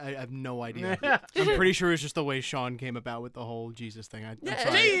 I have no idea. I'm pretty sure it's just the way Sean came about with the whole Jesus thing. I'm Yeah,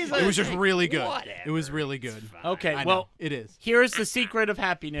 sorry. Jesus. It was just really good. Whatever. It was really good. It's fine. Okay, I know. well, It is. here's the secret of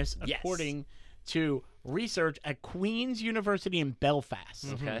happiness Yes. according to research at Queen's University in Belfast.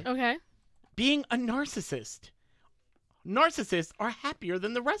 Okay. Okay. Being a narcissist. Narcissists are happier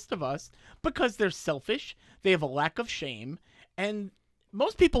than the rest of us because they're selfish, they have a lack of shame, and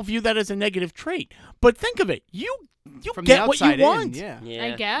most people view that as a negative trait. But think of it. You From get the what outside you want. in, yeah. Yeah.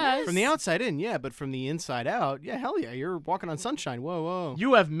 I guess. From the outside in, yeah, but from the inside out, yeah, hell yeah, you're walking on sunshine. Whoa, whoa.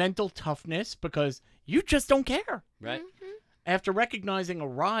 You have mental toughness because you just don't care. Right. After recognizing a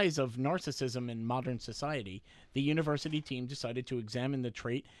rise of narcissism in modern society, the university team decided to examine the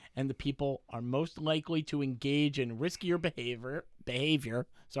trait, and the people are most likely to engage in riskier behavior.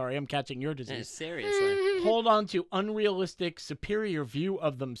 Sorry, I'm catching your Yeah, disease. seriously. Hold on to unrealistic, superior view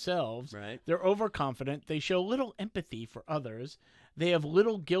of themselves. Right. They're overconfident. They show little empathy for others. They have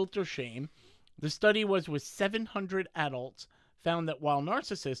little guilt or shame. The study was with 700 adults, found that while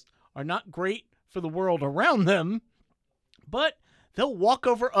narcissists are not great for the world around them, but they'll walk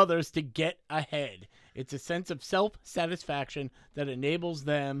over others to get ahead. It's a sense of self-satisfaction that enables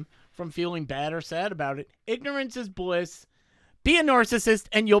them from feeling bad or sad about it. Ignorance is bliss. Be a narcissist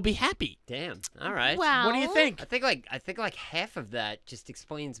and you'll be happy. Damn. All right. Wow. What do you think? I think like half of that just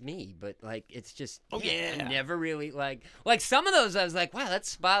explains me, but like it's just yeah. I never really like some of those I was like, wow, that's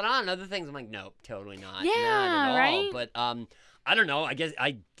spot on. Other things I'm like, nope, totally not. Yeah, not at all. right? But I don't know. I guess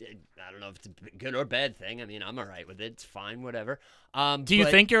I don't know if it's a good or bad thing. I mean, I'm all right with it. It's fine, whatever. Do you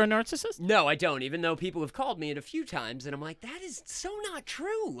but- think you're a narcissist? No, I don't. Even though people have called me it a few times, and I'm like, that is so not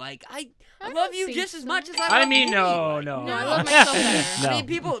true. Like, I I love don't you think just as so. much as I love mean, you. no. Like, No, I love myself better. No. I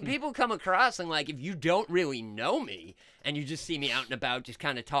mean, people come across and like, if you don't really know me and you just see me out and about, just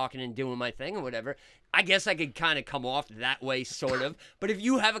kind of talking and doing my thing or whatever, I guess I could kind of come off that way, sort of. But if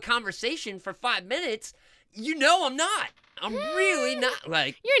you have a conversation for 5 minutes, you know I'm not. I'm really not.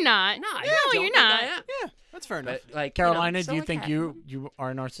 Like, You're not. no, I no, don't you're think not. I am. Yeah, that's fair enough. But, like, Carolina, so do you like think half. you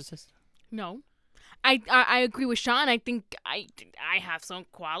are a narcissist? No. I agree with Sean. I think I have some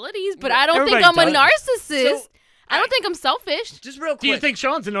qualities, but Yeah, I don't think everybody I'm a does. narcissist. So, I don't think I'm selfish. Just real quick. Do you think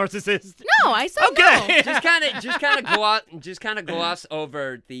Sean's a narcissist? No, I said Okay. just kind of gloss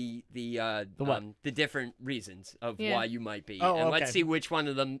over the what? the different reasons of Yeah. why you might be, Oh, and okay. let's see which ones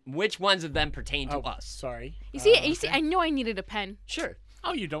of them pertain to Oh, us. sorry. no. You see, I know I needed a pen. Sure.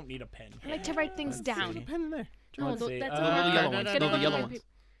 Oh, you don't need a pen. I like to write things down. Put a pen in there. No, Let's see. that's The a little marker. yellow It's ones. gonna No, go the on yellow my ones. paper.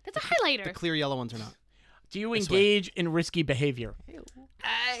 That's a highlighter. The clear yellow ones are not. Do you This way. engage in risky behavior?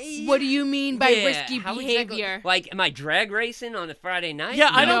 What do you mean by Yeah, risky how behavior? Exactly, like, am I drag racing on a Friday night? Yeah,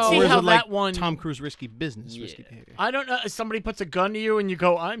 I don't No. see Or is how it like that one. Tom Cruise risky business, Yeah. risky behavior? I don't know. Somebody puts a gun to you and you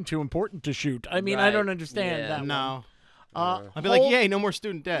go, "I'm too important to shoot." I mean, I Right. don't understand Yeah. that. No. One. I'd be like, hold- yay, no more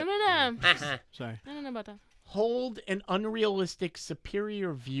student debt. No. Sorry. I don't know about that. Hold an unrealistic,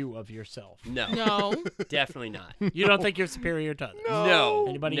 superior view of yourself. No, No. definitely not. You don't think you're superior to others? No.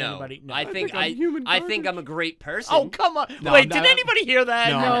 Anybody? No. Anybody? No. I think I'm human I think I'm a great person. Oh, come on! No, Wait, no, did no. anybody hear that?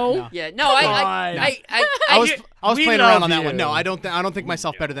 No. Yeah, no, Come I I was hear- I was We playing around love on that one. you. No, I don't think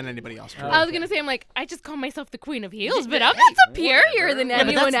myself better than anybody else. Truly. I was gonna say I just call myself the queen of heels, but I'm not superior than whatever.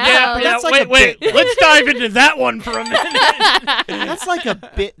 anyone else. Yeah, yeah. That's like a wait. bit. Let's dive into that one for a minute. That's like a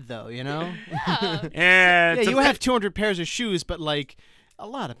bit, though, you know. Yeah, Yeah, it's a you bit. have 200 pairs of shoes, but like a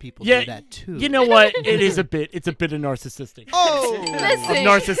lot of people Yeah, do that too. You know what? It is a bit. It's a bit of narcissistic. Oh, Of Listen.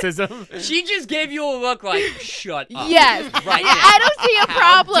 narcissism. She just gave you a look like, shut up. Yes. Right Yeah, now. I don't see a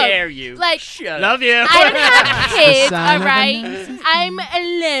problem. How dare you? Like, shut Love up. you. I don't have kids, Sign all of a right? narcissist. I'm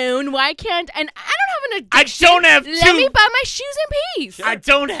alone. Why can't... And I don't have an I addiction. don't have Let me two. buy my shoes in peace. I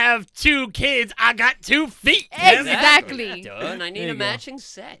don't have 2 kids. I got 2 feet. Exactly. Duh, and I need There a you go. matching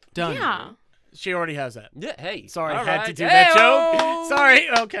set. done. Yeah. She already has that. Yeah, hey. Sorry, all had right. to do that Hey-o. joke. Sorry.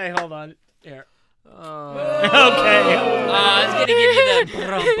 Okay, hold on. Here. Oh. Okay. I was gonna give you the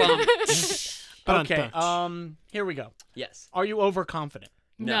brum bum. Okay. Here we go. Yes. Are you overconfident?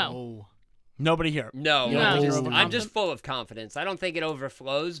 No. Oh. Nobody here. No, You don't think you're I'm overconfident? just full of confidence. I don't think it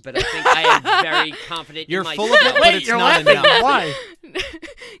overflows, but I think I am very confident You're in myself. full of it, but Wait, it's you're not laughing. enough. Why?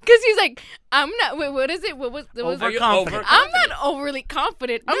 Because he's like, I'm not... Wait, what is it? What was... It was Are you Overconfident. I'm not overly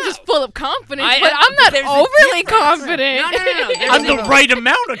confident. I'm No. just full of confidence, I but am- I'm not there's a overly difference. confident. No. There's I'm the a- right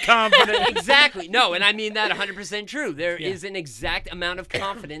amount of confident. Exactly. No, and I mean that 100% true. There Yeah. is an exact amount of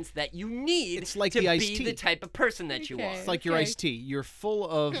confidence that you need It's like to the iced be tea. the type of person that you Okay. are. It's like your Okay. iced tea. You're full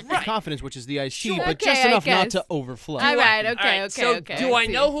of Right. confidence, which is the iced tea, Sure. but Okay, just I enough not guess. to overflow. All right, All okay, right, so okay. do I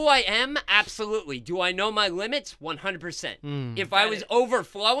see. know who I am? Absolutely. Do I know my limits? 100%. If I was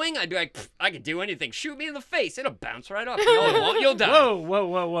overflowing, I'd be like, "Pfft, I could do anything. Shoot me in the face. It'll bounce right off. No, it won't. You'll die.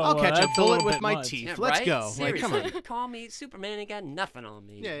 Whoa. I'll catch a That's bullet little with bit my much. teeth. Yeah, Let's right? go. Like, Seriously. come on. Call me Superman. Ain't got nothing on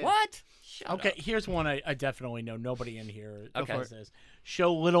me. Yeah, yeah. What? Shut Okay, up. here's one I definitely know. Nobody in here Okay. does this.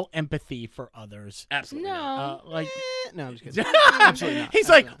 Show little empathy for others. Absolutely not. No. Like, No, I'm just kidding. Absolutely not. he's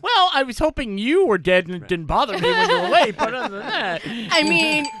like, well, I was hoping you were dead and it didn't bother me when you were late, but other than that, I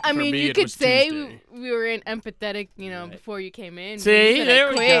mean, me, you it could was say Tuesday. we were in empathetic, before you came in. but See, you said I there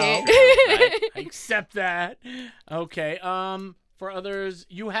we quit. go. I accept that. Okay. For others,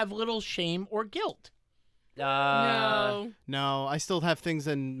 you have little shame or guilt. No. No, I still have things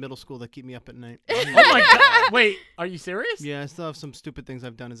in middle school that keep me up at night. Oh my god! Wait, are you serious? Yeah, I still have some stupid things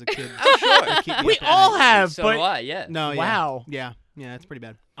I've done as a kid. I'm sure. that keep me We up at all night. have, So but do I, yeah. No, yeah. Wow. Yeah, it's pretty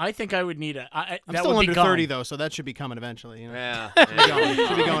bad. I think I would need a. I'm that still would be under gone. 30 though, so that should be coming eventually. You know? Yeah.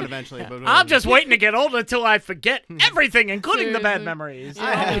 Should be going eventually. But I'm just waiting to get older until I forget everything, including the bad Seriously. memories.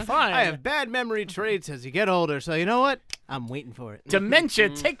 I I'll be have, fine. I have bad memory traits as you get older, so you know what? I'm waiting for it. Dementia,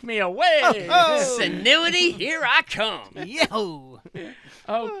 take me away. Oh. Senility, here I come. Yo!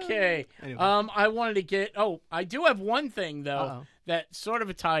 Okay. Anyway. I wanted to get. Oh, I do have one thing though Uh-oh. that sort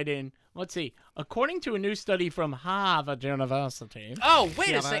of tied in. Let's see. According to a new study from Harvard University. Oh, wait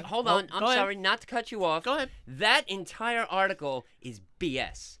Yeah, a sec. but- Hold Oh, on. I'm go ahead. sorry not to cut you off. Go ahead. That entire article is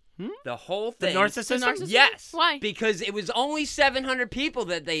BS. The whole The thing. narcissism? narcissism? Yes. Why? Because it was only 700 people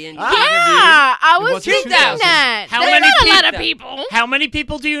that they interviewed. Yeah, I was wasn't thinking 2,000. that. How That's many not a lot people- of people. How many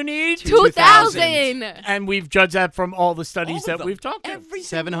people do you need? 2,000. And we've judged that from all the studies All of that them. we've talked to. Every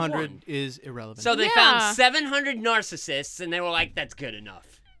single 700 one. is irrelevant. So they Yeah. found 700 narcissists, and they were like, "That's good enough.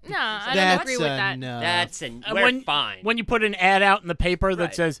 No, I don't That's agree with that. enough. That's we're when, fine." When you put an ad out in the paper that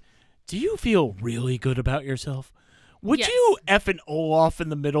Right. says, "Do you feel really good about yourself? Would Yes. you effing off in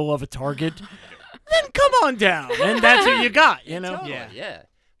the middle of a Target? Then come on down." And that's what you got, you know? Totally, yeah.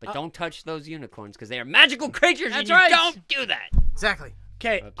 But don't touch those unicorns because they are magical creatures, and That's you right. don't do that. Exactly.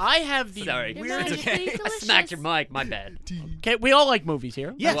 Okay, I have the Sorry. They're weird. magically I delicious. smacked your mic. My bad. Okay, we all like movies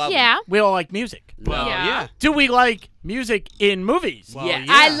here. Yes. Love Yeah. We all like music. Love. Yeah. Yeah. Do we like music in movies? Well, Yes.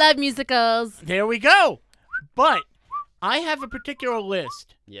 yeah. I love musicals. There we go. But I have a particular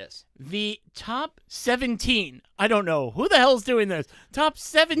list. Yes. The top 17. I don't know who the hell's doing this. Top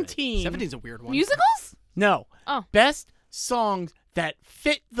 17. 17's a weird one. Musicals? No. Oh. Best songs that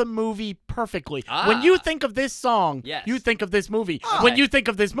fit the movie perfectly. Ah. When you think of this song, Yes. you think of this movie. Oh. When you think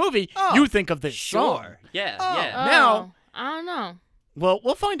of this movie, you think of this song. Sure. Yeah. Oh. Yeah. Now- Oh, I don't know. Well,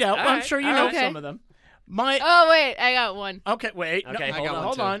 we'll find out. All I'm right, sure you all know right. some of them. My Oh, wait. I got one. Okay, wait. Okay, no, hold on.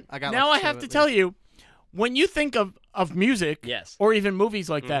 hold too. on. I got now like I have two to at tell least. you, when you think of music, Yes. or even movies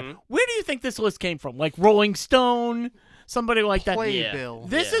like that, Mhm. where do you think this list came from? Like Rolling Stone, somebody like that. Playbill.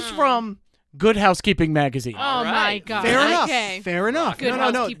 This Yeah. is from Good Housekeeping magazine. Oh, All my right. God. Fair enough. Okay. Fair enough. Good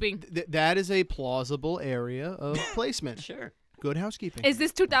no, housekeeping. That is a plausible area of placement. Sure. Good housekeeping. Is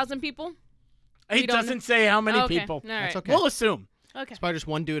this 2,000 people? It don't doesn't say how many Okay. people. All right. That's okay. We'll assume. Okay. It's probably just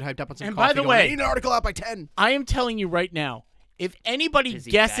one dude hyped up on some And coffee by the going, way- "I need an article out by 10. I am telling you right now, if anybody Is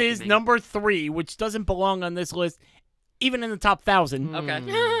he guesses vacuuming? number 3, which doesn't belong on this list, even in the top 1,000, Okay.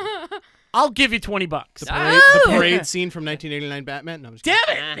 I'll give you $20. The Oh! parade scene from 1989 Batman. No, I'm just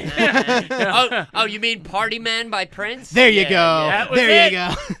Damn kidding. it! oh, you mean Party Man by Prince? There you Yeah, go. yeah. That was There it. you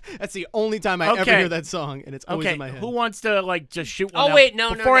go. That's the only time I ever Okay. hear that song, and it's always Okay, in my head. who wants to like just shoot one Oh, out wait,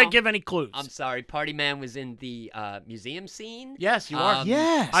 no, before I no. give any clues? I'm sorry. Party Man was in the museum scene. Yes, you are.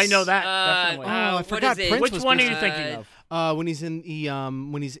 Yes. I know that definitely. Oh, I what forgot is it? Prince Which was one are good. you thinking of? When he's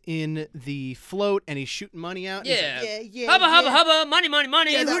in the float and he's shooting money out. and he's Yeah. like, yeah, yeah. Hubba, yeah. hubba, hubba, money, money,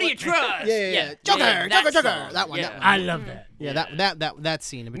 money. Yeah, Who that do you one. trust? Yeah. Joker, that Joker, Joker. song. That one, Yeah. that one. I love that. Yeah, that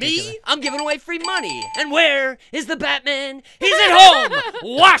scene in particular. Me? I'm giving away free money. And where is the Batman? He's at home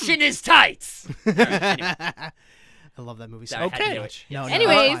washing his tights. I love that movie so Sorry, I had to Okay. do it. No, no,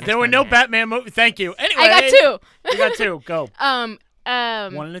 Anyways. it's fine, There were it's no fine. Batman movies. Thank you. Anyway, I got two. You got two. Go. One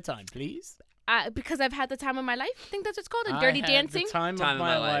One at a time, please. because I've had the time of my life. I think that's what it's called. I Dirty had Dancing. The time Time of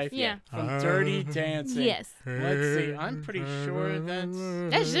my life. Yeah. From Dirty Dancing. Yes. Let's see. I'm pretty sure that's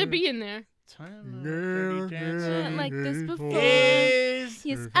That should be in there. time of Dirty Dancing. Not like this before. Is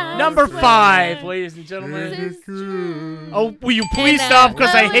Yes, I number swear. 5, ladies and This gentlemen. is true. Oh, will you please And stop?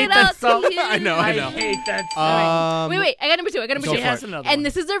 Because I owe hate it that all song. to you. I know. I hate that song. Wait. I got number 2. I got number Go 2. She for has it. another And one.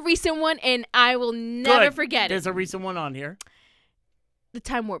 this is a recent one, and I will never Good. forget There's it. a recent one on here. The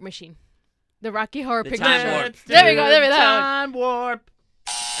Time Warp Machine. The Rocky Horror The Picture Time Show. Warp. There we go. There we go. Time warp.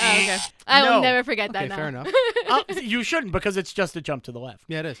 Oh, okay. I No. will never forget that Okay, now. fair enough. You shouldn't because it's just a jump to the left.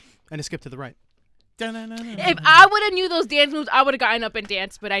 Yeah, it is. And a skip to the right. If I would have knew those dance moves, I would have gotten up and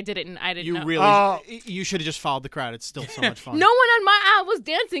danced, but I didn't. I didn't You know. really, you should have just followed the crowd. It's still so much fun. No one on my aisle was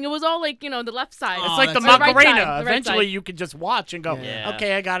dancing. It was all like, the left side. It's Oh, like the that's- Or right Macarena. side, the right Eventually, side. you can just watch and go, Yeah.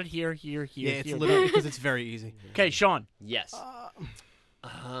 okay, I got it here, Yeah, it's here. literally because it's very easy. Okay, Sean. Yes.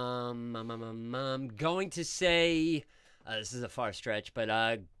 I'm going to say, this is a far stretch, but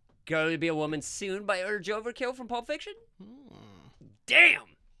Girl to Be a Woman Soon by Urge Overkill from Pulp Fiction? Damn!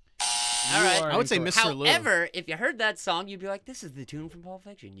 All right. I would say Mr. Lou. However, if you heard that song, you'd be like, this is the tune from Pulp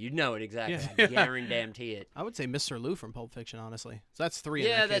Fiction. You'd know it exactly. Yeah. I guarantee it. I would say Mr. Lou from Pulp Fiction, honestly. So that's 3 in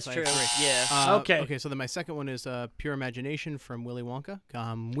Yeah, that case. that's I have true. 3. Yeah. Okay. Okay, so then my second one is Pure Imagination from Willy Wonka.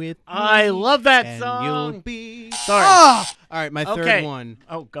 Come with me. I love that and song. you'll be... Sorry. Ah! All right, my third Okay. one.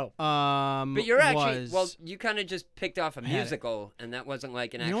 Oh, go. But you're actually, was... well, you kind of just picked off a had it. musical, and that wasn't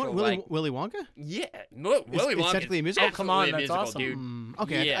like an You know actual, what, like, Willy Wonka? yeah. Willy it's Wonka technically a is musical? Oh, come on, absolutely a that's musical, awesome. dude.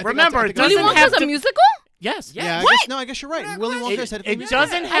 Okay. Yeah. I think Remember, I'll it take Willy doesn't that. have Wonka's to- a musical? Yes. Yeah, I guess you're right. Willy Wonka is technically a It musical.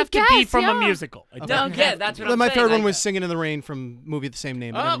 doesn't have I to be guess, from a yeah. musical. It Okay. doesn't Yeah, have that's to what be. I'm My saying. third one like was that. Singing in the Rain from movie of the same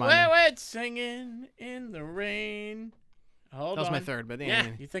name. but Oh, never mind. wait, singing in the rain. Hold That was on. my third, but Yeah.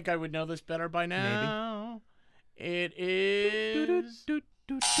 You think I would know this better by now? It is.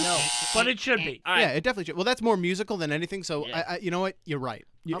 No, but it should be. All right. Yeah, it definitely should. Well, that's more musical than anything. So Yeah. you know what? You're right.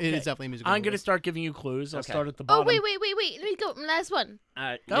 It Okay. is definitely a musical. I'm movie. going to start giving you clues. I'll Okay. start at the Oh, bottom. wait. Let me go. Last one. All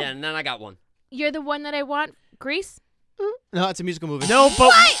right. Go. Yeah, and then I got one. You're the one that I want. Grease? No, it's a musical movie. No,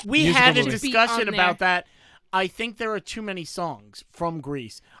 but we Musical had a movie. discussion Be on about that. I think there are too many songs from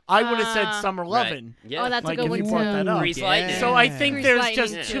Grease. I would have said Summer Right. Lovin'. Yeah. Oh, that's Like a if good you one, brought too. that up. Grease Lightning. So I think Grease there's Lightning,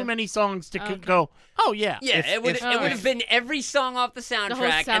 just too. too many songs to Okay. go, oh, yeah. Yeah, If- it would if- have been every song off the soundtrack, and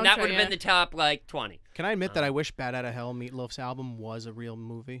that soundtrack, would have yeah. been the top like 20. Can I admit that I wish Bad Outta Hell, Meatloaf's album, was a real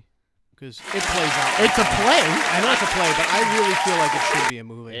movie? Because it plays out. It's a play. I know it's a play, but I really feel like it should be a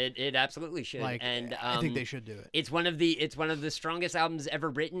movie. It absolutely should. Like, and I think they should do it. It's one of the strongest albums ever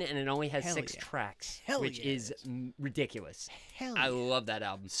written, and it only has Hell 6 yeah. tracks, Hell which yeah, it is ridiculous. Hell I yeah. love that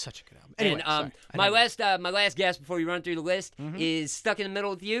album. Such a good album. Anyway, And sorry. I my digress. last guess before we run through the list Mm-hmm. is "Stuck in the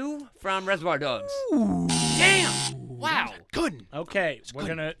Middle with You" from Reservoir Dogs. Damn! Wow. Good. Okay, we're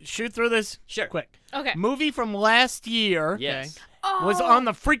going to shoot through this Sure. quick. Okay. Movie from last year Yes. was on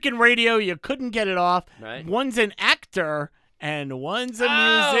the freaking radio. You couldn't get it off. Right. One's an actor and one's a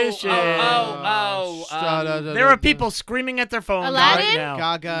Oh, musician. There are people screaming at their phones Aladdin? right now.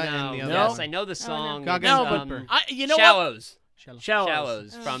 Gaga No, and the other yes, one. I know the song. Gaga No, and but Flipper. you know what? Shallows. Shallows.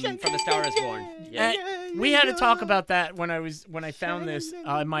 Shallows from A Star Is Born. Yeah. We had to talk about that when I found this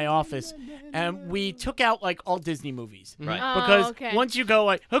in my office, and we took out like all Disney movies Right. Oh, because okay. once you go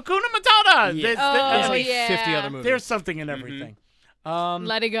like Hakuna Matata, Yeah. there's, Oh, there's, like yeah. 50 other movies. there's something in everything.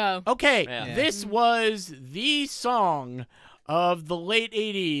 Let it go. Okay, Yeah. this was the song of the late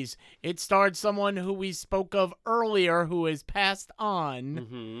 80s. It starred someone who we spoke of earlier who has passed on.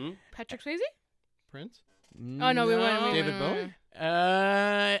 Mm-hmm. Patrick Swayze? Prince? Oh, no, we went. David Bowie?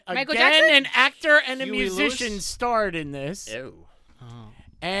 Michael Again, Jackson? an actor and a Huey musician Lewis? starred in this, Ew.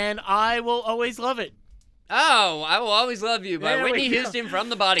 and I will always love it. Oh, I Will Always Love You by There we Whitney go. Houston from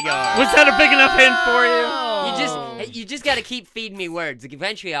The Bodyguard. Was that a big enough hint for you? You just got to keep feeding me words.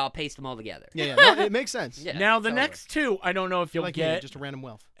 Eventually, I'll paste them all together. Yeah. No, it makes sense. Yeah, Now the totally. next two, I don't know if you'll Like get just a random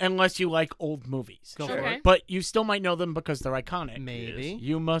wealth. unless you like old movies. Go for Okay. it. But you still might know them because they're iconic. Maybe.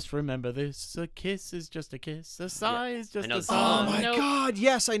 You must remember this: a kiss is just a kiss, a sigh is just know a the Oh sigh. my Nope. God!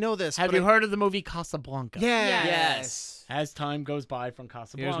 Yes, I know this. Have but you heard of the movie Casablanca? Yes. Yes. As time goes by from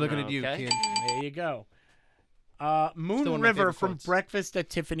Casablanca. Here's looking at you, Okay. kid. There you go. Still Moon one of my River favorite from quotes. Breakfast at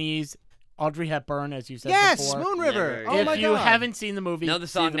Tiffany's. Audrey Hepburn, as you said Yes, before. Moon River. very Oh if my you God. haven't seen the movie, Know the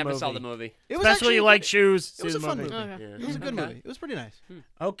see song, the never movie. saw the movie. It was Especially actually you a like good- shoes. It was see a the fun movie. movie. Okay. It was a good movie. It was pretty nice.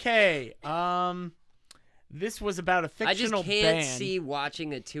 Okay. This was about a I just fictional can't band. see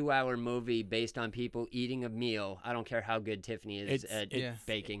watching a 2-hour movie based on people eating a meal. I don't care how good Tiffany is It's- at it's-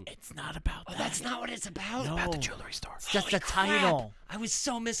 baking. It's not about that. That's not what it's about. No. About the jewelry store. It's just Holy the title. crap. I was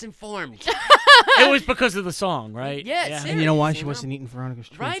so misinformed. It was because of the song, right? Yeah, And seriously. you know why she wasn't eating Veronica's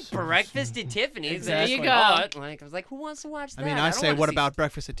treats? Right, breakfast at Tiffany's. Exactly. There you Like, I was like, who wants to watch that? I mean, I don't say, wanna what see- about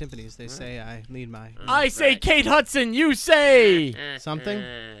breakfast at Tiffany's? They say I need my I say Right. Kate Hudson. You say something.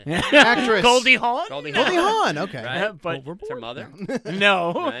 Eh. Actress. Goldie Hawn. Goldie Goldie Hawn. Hawn. Okay. Right. But It's her mother.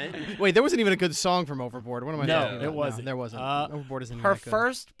 no, Right? Wait, there wasn't even a good song from Overboard. What am I No, talking about? it wasn't. there wasn't. Uh, Overboard isn't her that good.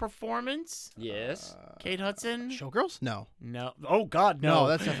 first performance. Yes. Kate Hudson. Showgirls? No. No. Oh God, No, no.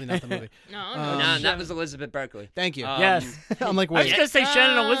 that's definitely not the movie. No, Um, No, that was Elizabeth Berkley. Thank you. Yes. I'm like, I was wait. gonna say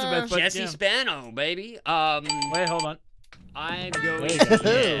Shannon Elizabeth, but Jesse yeah. Spano, baby. Wait, hold on. I'm going. Wait.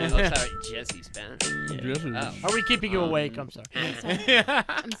 Yeah. Oh, sorry, Jesse Spano. Yeah. Oh. Are we keeping you awake? I'm sorry.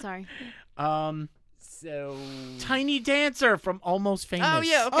 I'm sorry. So. Tiny Dancer from Almost Famous. Oh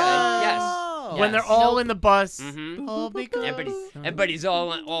yeah. Okay. Oh. When they're Yes. all in the bus. Yes. Mm-hmm. All because- Everybody's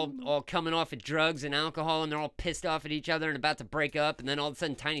all coming off of drugs and alcohol, and they're all pissed off at each other and about to break up. And then all of a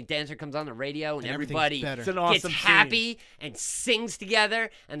sudden, Tiny Dancer comes on the radio, and everything's everybody better. It's an gets awesome happy and sings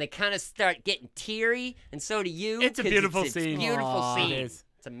together, and they kind of start getting teary, and so do you. It's a 'cause beautiful it's scene. A beautiful Aw. scene. It is.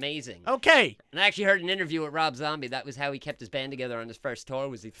 It's amazing. Okay. And I actually heard an interview with Rob Zombie. That was how he kept his band together on his first tour.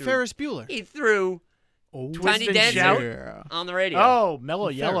 Was he threw Ferris Bueller. he threw Oh, Tiny and Dancer Shout? yeah. on the radio. Oh, Mellow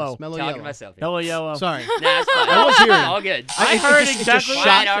Ferris, Yellow. Mellow Talking Yellow. to myself. Here. Mellow Yellow. Sorry. Nah, it's fine. I was hearing. All good. I it heard just exactly what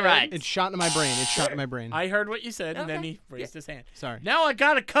shot, you all right. It shot into my brain. It shot in my brain. I heard what you said, and then Okay. he raised his hand. Sorry. Now I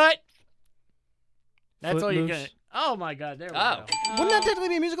got to cut. That's all you're Footloose. going to. Oh, my God. There we Oh. go. Wouldn't that technically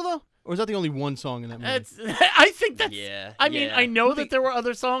be a musical though? Or is that the only one song in that movie? That's, I think that's. Yeah. I mean, yeah. I know that there were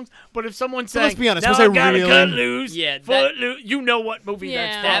other songs, but if someone But sang, let's be honest, now was I I gotta really- cut loose, Yeah, that- foot loose, you know what movie Yeah.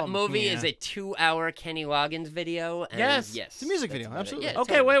 that's That from. movie Yeah. is a 2-hour Kenny Loggins video. And Yes. yes. It's a music that's video, about it. absolutely. Yeah,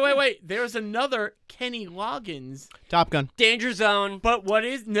 Okay, totally. wait. There's another Kenny Loggins, Top Gun. Danger Zone. but what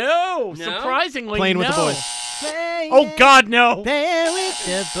is no? No? Surprisingly, Playing with the no. Boys. Oh God, no! There with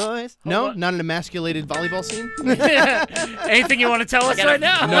the boys. No, on. not an emasculated volleyball scene. Anything you want to tell us Gotta right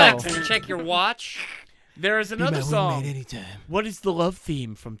now? No. flex and check your watch. There is another song. Anytime. What is the love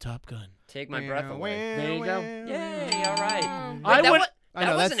theme from Top Gun? Take my breath away. There you go. Yay! All right. I Wait, that would- wa- I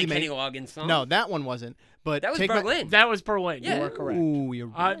that know, wasn't that's a the Kenny main- Loggins song. No, that one wasn't. But that was take Berlin. That was Berlin. Yeah. You are correct. Ooh, you're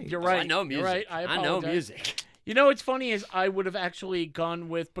right. You're right. I know You're music. right. I know apologize. music. You know what's funny is I would have actually gone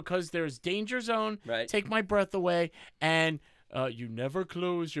with, because there's Danger Zone, Right. Take My Breath Away, and You Never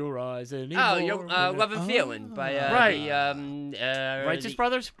Close Your Eyes Anymore. Oh, your Love and Feeling by Right. the Righteous the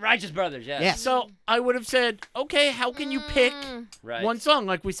Brothers? Righteous Brothers, yeah. Yes. So I would have said, okay, how can you pick Right. one song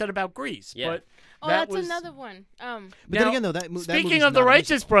like we said about Grease? Yeah. But Oh, that that's was... another one. But Now, then again, though, that movie's Speaking of the not a Righteous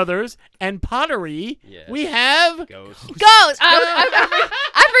musical. Brothers and pottery, Yes. we have... Ghost. Go!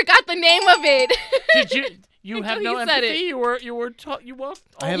 I forgot the name of it. Did you have no You said empathy? it. You walked.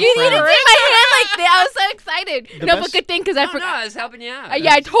 I have You a didn't see friend. my hand like that. I was so excited. The No, best- but good thing because I No, forgot. I was helping you out.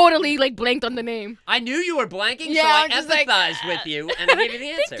 Yeah, I totally blanked on the name. I knew you were blanking, Yeah, so I I'm just like, empathized with you, and I gave you the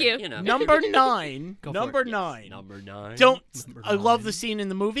answer. Thank you. know. Number 9. Go for Number it. 9. Number 9. Don't. Number I love 9. the scene in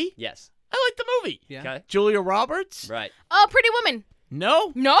the movie. Yes. I like the movie. Yeah. Okay. Julia Roberts. Right. Oh, Pretty Woman.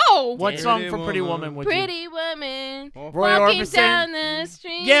 No. No. What Pretty song for Pretty Woman. Woman would you? Pretty Woman. Roy Walking Orbison. down the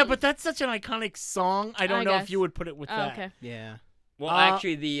street. Yeah, but that's such an iconic song. I don't I know guess. if you would put it with Oh, that. okay. Yeah. Well,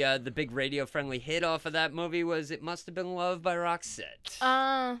 actually, the big radio-friendly hit off of that movie was "It Must Have Been Love" by Roxette.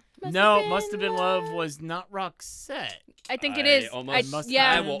 No, Must Have Been Love was not Roxette. I think it is. Almost,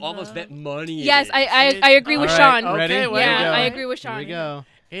 yeah. I will almost bet money. Yes, it is. I agree with All Sean. right, ready? Okay, Here well, we Yeah, go. I agree with Here Sean. we go.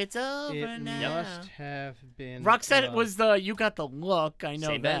 It's over It now. must have been. Roxette love. was the You Got the Look. I know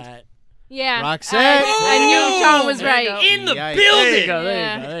Same that. band. Yeah. Roxette. I knew Sean was There you right. go. In the Yikes. There you building. go. There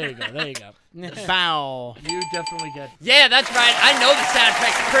Yeah. you go. There you go. There you go. Bow. You definitely get. Yeah, that's right. I know the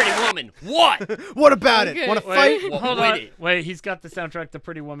soundtrack to Pretty Woman. What? What about it? Okay. Want to Wait, fight? Well, hold wait on. it. Wait, he's got the soundtrack to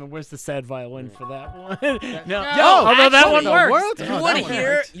Pretty Woman. Where's the sad violin for that one? No. No, Although that actually, one the works. world- You Oh, want that to one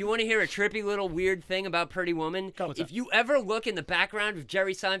hear? hurts. You want to hear a trippy little weird thing about Pretty Woman? What's If up? you ever look in the background of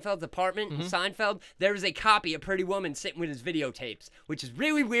Jerry Seinfeld's apartment in Seinfeld, there is a copy of Pretty Woman sitting with his videotapes, which is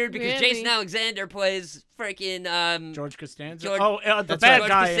really weird because Really? Jason Alexander plays freaking George Costanza. George- the That's bad George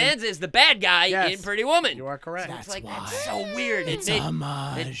guy. in- Costanza is the bad guy Yes. in Pretty Woman. You are correct. So it's like why. that's so weird. It's it made,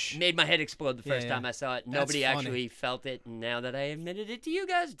 homage. it made my head explode the first Yeah. time I saw it. That's Nobody funny. actually felt it, and now that I admitted it to you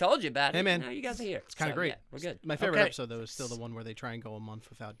guys, told you about it. Hey, man. Now you guys are here. It's kind of So, great. Yeah, we're good. My favorite Okay. episode, though, is still the one where they try and go a month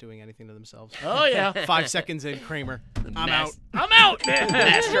without doing anything to themselves. Oh yeah. 5 seconds in, Kramer. I'm out. I'm out.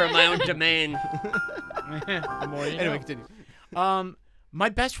 Master of my own domain. The more you Anyway, know. continue. My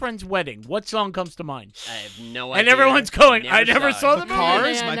best friend's wedding. What song comes to mind? I have no idea. And everyone's going, I never saw The the movie.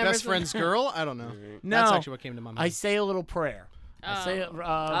 Cars, Yeah, I my never best saw- friend's girl. I don't know. No. That's actually what came to my mind. I say a little prayer. I say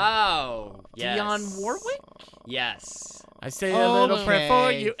Oh, yes. Dionne Warwick. Yes. I say a little prayer for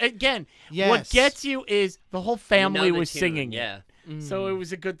Okay. you. Again, what Yes. gets you is the whole family You know the was tune, singing. it. Yeah. So it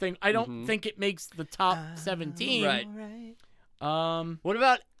was a good thing. I don't think it makes the top 17. Right. What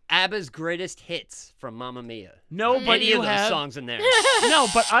about ABBA's greatest hits from Mamma Mia? No, but Any you of those have songs in there. no,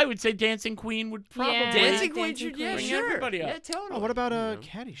 but I would say Dancing Queen would probably Yeah. Dancing Queen Dancing should, yeah, Queen. sure. Everybody up. Yeah, totally. Oh, what about You know,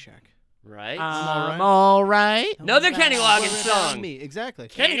 Caddyshack? Right? all right. Another Kenny Loggins What about song. Me, exactly.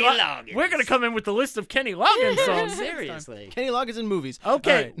 Kenny Loggins. We're gonna come in with the list of Kenny Loggins songs. Seriously. Kenny Loggins in movies.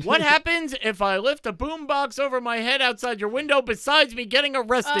 Okay, All right. what happens if I lift a boombox over my head outside your window besides me getting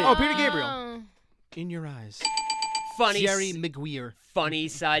arrested? Oh, Peter Gabriel. In Your Eyes. Funny, Jerry Maguire. funny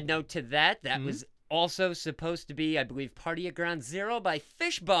side note to that. That was also supposed to be, I believe, Party at Ground Zero by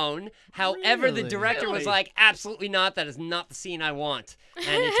Fishbone. However, the Really? director was like, absolutely not. That is not the scene I want.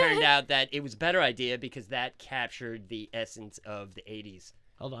 And it turned out that it was a better idea because that captured the essence of the 80s.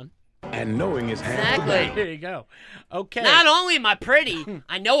 Hold on. And knowing is half the battle. Exactly. There you go. Okay. Not only am I pretty,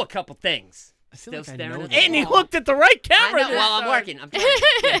 I know a couple things. feel Still like I staring know at that. the and he wall. looked at the right I camera. know, this while I'm time. working. I'm trying.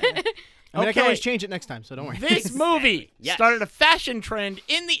 Yeah. I mean, I can Okay. always change it next time, so don't worry. This movie Yes. started a fashion trend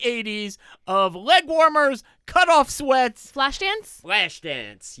in the 80s of leg warmers, cut-off sweats. Flashdance?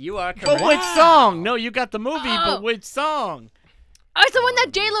 Flashdance. You are But correct. which song? No, you got the movie, Oh. but which song? Oh, it's the one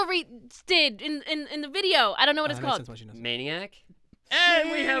that J-Lo did in the video. I don't know what it's Makes called. sense why she knows. Maniac.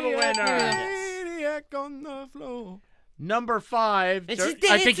 And we have a winner. Maniac on the floor. Number 5. And Dir-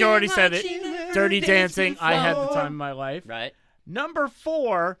 she's I think you already said it. dancing like she Dirty loves Dancing. I had the floor. time of my life. Right. Number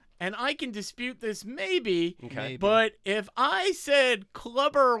 4, and I can dispute this maybe, Okay. Maybe. but if I said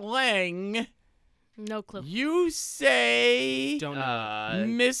Clubber Lang, No clue. you say Don't know.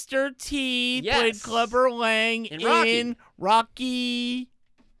 Mr. T played yes. Clubber Lang In Rocky. in Rocky.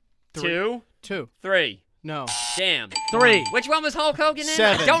 2, 2. 3. No. Damn. 3. Which one was Hulk Hogan in?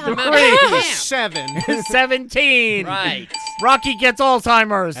 7. I don't remember. 3. Damn. 7. 17. Right. Rocky gets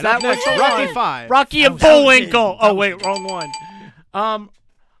Alzheimer's. And that up was next, the Rocky one. 5. Rocky and Bullwinkle. Oh wait, wrong one.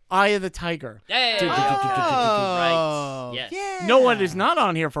 Eye of the Tiger. Hey. Oh. Right. Yes. Yeah. No one is not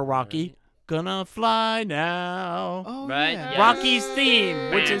on here for Rocky. Gonna fly now. Oh, Right, yeah. yeah. Rocky's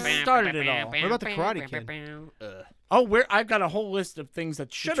theme, which has started it all. What about the Karate Kid? Oh, I've got a whole list of things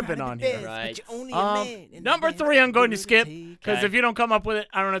that should have been on here. Right. Number 3, I'm going to skip because Okay. if you don't come up with it,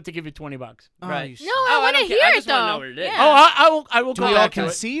 I don't have to give you $20. Right. No, I want to don't care. hear I it just though. wanna know what it is. Yeah. Oh, I will Do go we all back to it.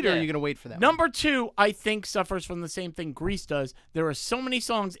 concede, or are Yeah. you going to wait for that Number 2, I think, suffers from the same thing Grease does. There are so many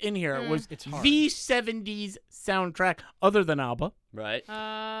songs in here. It was It's hard. the 70s soundtrack, other than ABBA. Right.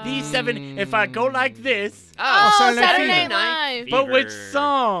 The 7. If I go like this, Oh, Saturday Night Saturday Fever. Night Live. but which Fever.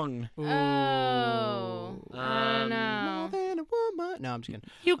 song? Oh, I don't know. More than a woman. No, I'm just kidding.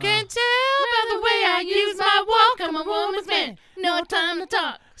 You can tell By the way I use my walk, I'm a woman's man. No time to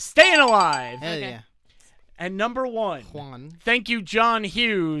talk. Staying Alive. Hell Okay. yeah. And number 1. Juan. Thank you, John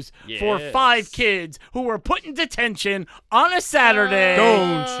Hughes, for Yes. 5 kids who were put in detention on a Saturday.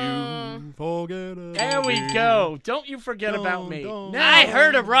 Don't you forget about There we me. go. Don't you forget about me. don't. Now, I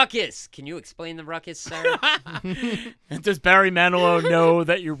heard a ruckus. Can you explain the ruckus, sir? Does Barry Manilow know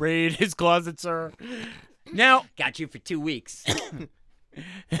that you raid his closet, sir? Now, Got you for 2 weeks.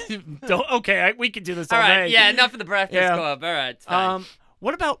 okay, we can do this all, All right. day. Yeah, enough of the Breakfast Yeah. Club. All right. It's fine.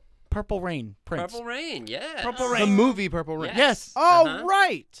 What about Purple Rain, Prince? Purple Rain. Yeah. Purple The Rain. movie Purple Rain. Yes. Oh, Uh-huh.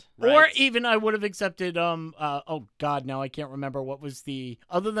 right. Or Right. even I would have accepted. Oh God, now I can't remember what was the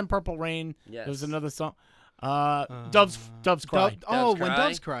other than Purple Rain. Yes. There was another song. Doves Cry. Oh, Doves when Cry.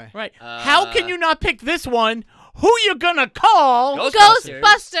 doves cry. Right. How can you not pick this one? Who you gonna call? Ghostbusters.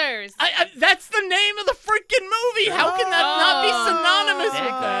 Ghostbusters. That's the name of the freaking movie. How can that not be synonymous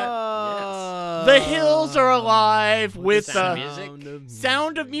with that? Oh. The Hills Are Alive with Sound the of Music.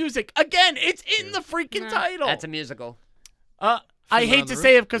 Sound of Music. Again, it's in the freaking title. That's a musical. I hate on to the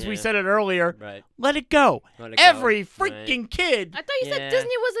say it because we Yeah. said it earlier. Right. Let it go. Let It Go. Every Right. freaking kid. I thought you Yeah. said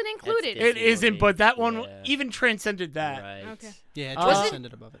Disney wasn't included. That's It isn't, movie. but that one Yeah. even transcended that. Right. Okay. Yeah, it Was it-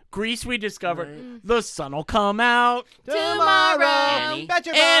 transcended above it. Grease, we discovered Right. the sun'll come out. Tomorrow. Annie. Bet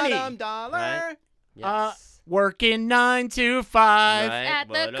your Annie. bottom dollar. Right. Yes. Working 9 to 5. Right. At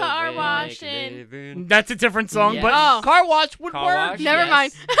the What a car way to wash make a and- living. That's a different song, Yeah. but Oh. car wash would Car work. wash, Never yes.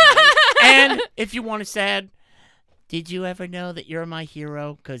 mind. And if you want to sad, did you ever know that you're my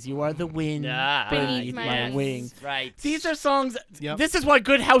hero? Because you are the wind Ah, Beneath my yes. wing. Right. These are songs. Yep. This is why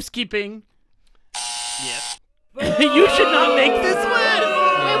Good Housekeeping. Yep. You should not make this list.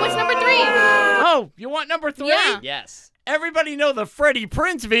 Wait, what's number 3? Oh, you want number 3? Yeah. Yes. Everybody know the Freddie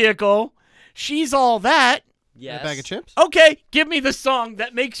Prinze vehicle. She's all that. Yes. A bag of chips? Okay, give me the song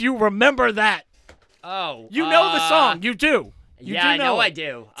that makes you remember that. Oh. You know the song. You do. You Yeah, do I know it. I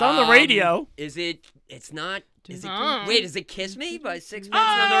do. It's on the radio. Is it? It's not. Is it? Uh. Wait, is it "Kiss Me" by Sixpence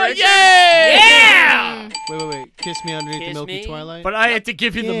Oh, None the Richer? yay! Yeah. Wait. Kiss me underneath the Kiss milky me. twilight. But I had to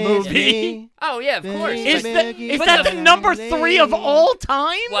give you the movie. Oh yeah, of course. Is But- that the number 3 of all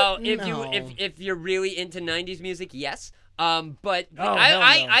time? well, if No. if you're really into '90s music, yes. But Oh, hell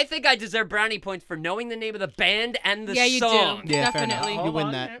no. I think I deserve brownie points for knowing the name of the band and the Yeah, you song. do. Yeah, fair enough. Definitely. You Hold win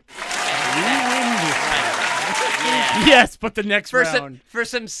on, that. Yeah. Yes, but the next For round. for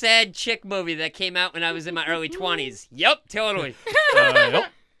some sad chick movie that came out when I was in my early 20s. Yep, totally.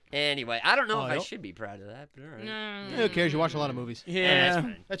 Anyway, I don't know Oh, if I yep. should be proud of that, but all right. Who cares? You watch a lot of movies. Yeah. That's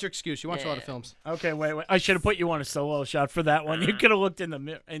fine. That's your excuse. You watch a lot of Yeah. films. Okay, wait. I should have put you on a solo shot for that one. You could have looked in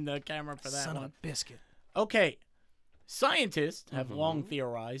the camera for that Son one. of a biscuit. Okay. Scientists have long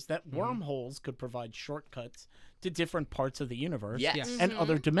theorized that wormholes could provide shortcuts to different parts of the universe Yes. Yes. and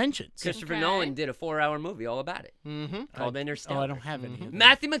other dimensions. Christopher Okay. Nolan did a 4-hour movie all about it Mm-hmm. called Interstellar. Oh, I don't have any. of that.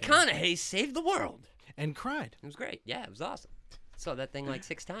 Matthew McConaughey saved the world. And cried. It was great. Yeah, it was awesome. Saw that thing like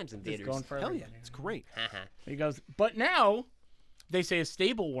 6 times in Just theaters. going for Hell yeah. everything. It's great. Haha. He goes, but now they say a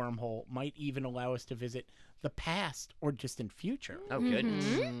stable wormhole might even allow us to visit the past or distant future. Oh, good.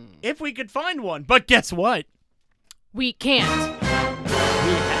 If we could find one. But guess what? We can't.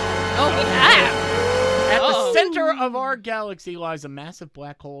 Oh, we have. At the Oh. center of our galaxy lies a massive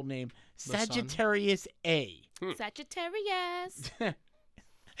black hole named sun. Sagittarius A. Sagittarius.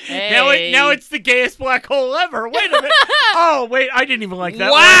 Hey. Now it's the gayest black hole ever. Wait a minute. Oh, wait, I didn't even like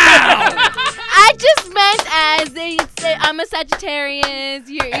that. Wow! I just meant as they say, I'm a Sagittarius.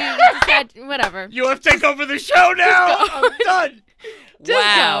 You're a whatever. You have to take over the show now. I'm done.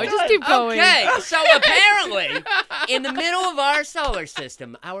 Wow. Go. Just keep going. Okay, so apparently, in the middle of our solar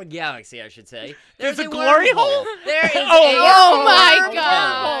system, our galaxy, I should say, there's a glory wormhole. hole? There is Oh a my wormhole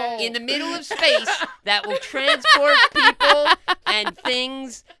God. in the middle of space that will transport people and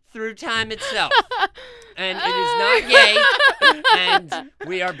things through time itself. And it is not gay. And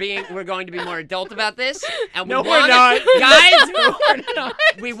we're going to be more adult about this. And No, we're not. Guys,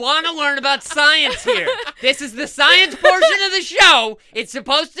 we want to learn about science here. This is the science portion of the show. It's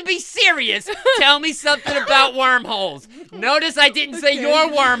supposed to be serious. Tell me something about wormholes. Notice I didn't say your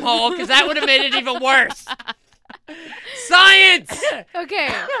wormhole, because that would have made it even worse. Science! Okay.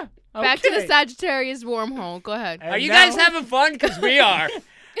 Back to the Sagittarius wormhole. Go ahead. Are you guys having fun? Because we are.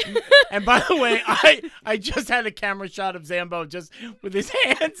 And by the way, I just had a camera shot of Zambo just with his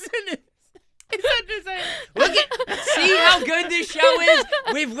hands in his hand. Look at, see how good this show is?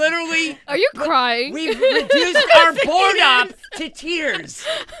 We've literally, Are you crying? we've reduced our board op to tears.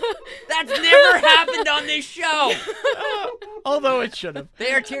 That's never happened on this show. Although it should have.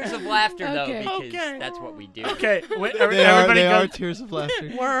 They are tears of laughter, though, Okay. because Okay. that's what we do. Okay, wait, They everybody are go. tears of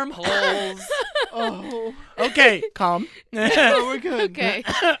laughter. Wormholes. Oh, Okay, calm. oh, we're good. Okay.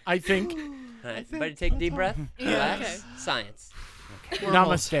 I think. All right, everybody take a deep breath. Relax. Okay. Science.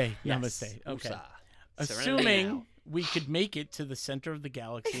 Namaste. Yes. Namaste. Okay. Woosah. Assuming we could make it to the center of the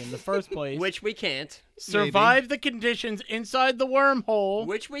galaxy in the first place, Which we can't. survive the conditions inside the wormhole,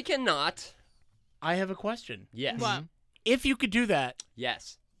 Which we cannot. I have a question. Yes. What? If you could do that,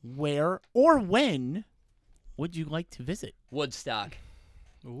 Yes. where or when would you like to visit? Woodstock.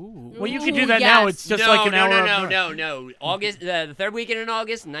 Ooh. Well, you can do Ooh, that now. yes. It's just no, like an no, hour. no, up no, north. no. August, the third weekend in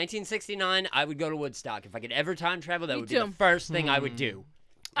August, 1969, I would go to Woodstock. If I could ever time travel, that Me would be too. the first thing I would do.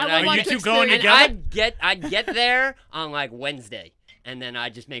 I And would I'd want you to two going experience- And together? I'd get there on like Wednesday, and then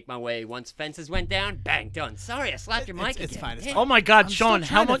I'd just make my way. Once fences went down, bang, done. Sorry, I slapped your mic It's again. fine, it's Damn. Oh my God, I'm Sean! still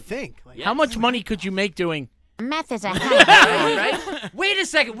How trying to much? think? Like, Yeah. How much money could you make doing? Meth is a Right? Wait a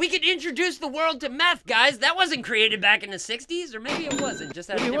second. We could introduce the world to meth, guys. That wasn't created back in the 60s, or maybe it wasn't. Just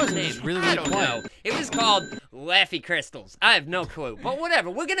had a Maybe it different wasn't. name. It was really, I really don't quiet. know. It was called Laffy Crystals. I have no clue. But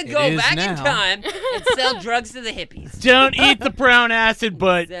whatever. We're going to It go is back in now. time and sell drugs to the hippies. Don't eat the brown acid,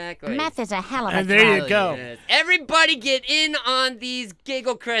 but Exactly. Meth is a hell of a and there you drug. go. Yes. Everybody get in on these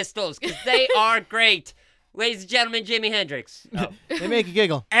giggle crystals, because they are great. Ladies and gentlemen, Jimi Hendrix. Oh. They make you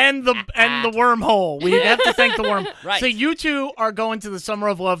giggle. And the wormhole. We have to thank the worm. Right. So you two are going to the Summer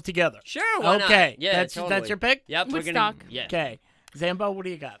of Love together. Sure, why not? Okay, Yeah, that's totally. your pick. Yep, we're Woodstock. gonna. Yeah. Okay, Zambo, what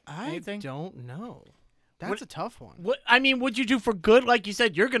do you got? I Anything? don't know. That's What- a tough one. What I mean, would you do for good? Like you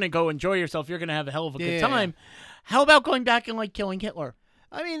said, you're gonna go enjoy yourself. You're gonna have a hell of a good Yeah. time. How about going back and like killing Hitler?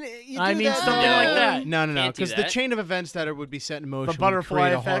 I mean, you do I mean, that, something though. like that. No, no, no, Can't do because the that. chain of events that would be set in motion butterfly would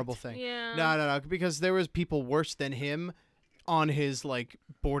create effect? a horrible thing. Yeah. No, no, no, because there was people worse than him on his like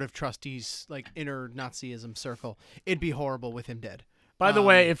board of trustees, like inner Nazism circle. It'd be horrible with him dead. By the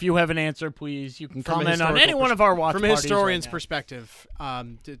way, if you have an answer, please you can From a comment on historical any one of our watch from a parties historian's right now. perspective,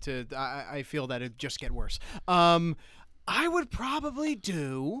 I feel that it'd just get worse. I would probably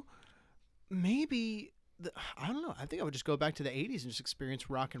do maybe. I don't know. I think I would just go back to the 80s and just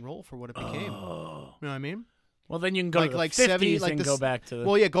experience rock and roll for what it became. You know what I mean? Well, then you can go to the like 50s 70, like and the go s- back to the.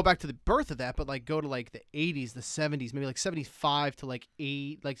 Well, yeah, go back to the birth of that, but like go to like the 80s, the 70s, maybe like 75 to like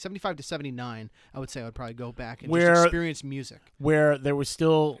 75 to 79. I would say I would probably go back and Where- just experience music. where there was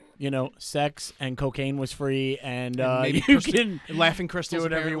still, sex and cocaine was free, and Maybe you crystal- can. Laughing crystals,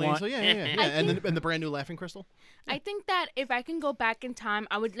 whatever you apparently. want. So yeah. And the brand new laughing crystal. I think that if I can go back in time,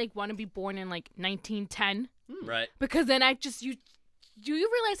 I would like want to be born in like 1910 Right. because then do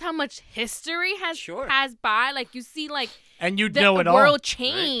you realize how much history has Sure. passed by? Like you see like And you'd the know it world all.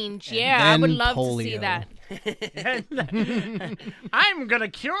 change. And Yeah, I would then love to see polio. that. I'm gonna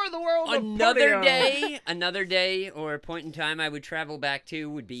cure the world. of Another polio. another day or a point in time I would travel back to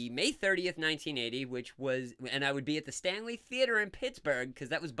would be May 30th, 1980, and I would be at the Stanley Theater in Pittsburgh, because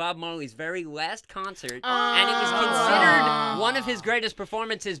that was Bob Marley's very last concert, and it was considered one of his greatest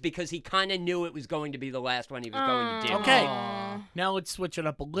performances because he kind of knew it was going to be the last one he was going to do. Okay. Aw. Now let's switch it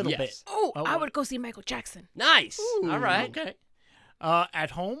up a little Yes. bit. Oh, Oh, I what? would go see Michael Jackson. Nice. All right. Okay.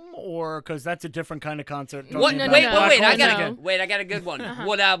 At home, or because that's a different kind of concert. What? talking No, about Wait, no, Black wait, wait! I Holes got again. I got a good one.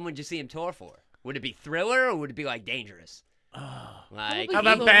 What album would you see him tour for? Would it be Thriller or would it be like Dangerous? Like How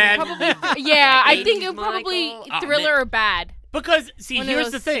about Bad? Yeah, I Like think 80s it would probably Michael? Oh, Thriller man. or Bad. Because see, One of here's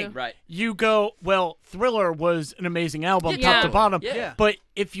the those thing. two. Right. You go, well, Thriller was an amazing album, Yeah. top to bottom. Yeah. But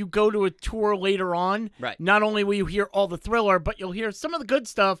if you go to a tour later on, Right. not only will you hear all the Thriller, but you'll hear some of the good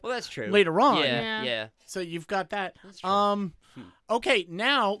stuff Well, that's true. later on. Yeah, Yeah. yeah. So you've got that. That's true. Okay,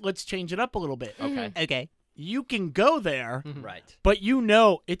 now let's change it up a little bit. Okay. Okay. you can go there, Right. but you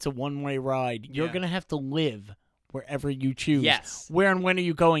know it's a one-way ride. You're Yeah. going to have to live wherever you choose. Yes. Where and when are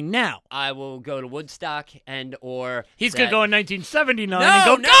you going now? I will go to Woodstock or He's going to go in 1979 No, and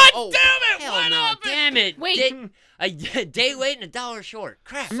go, no. God Oh, damn it! Hell What no! happened?" Damn it! Wait. a day late and $1 short.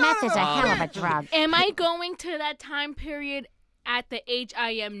 Crap. Meth is a hell of a drug. Am I going to that time period at the age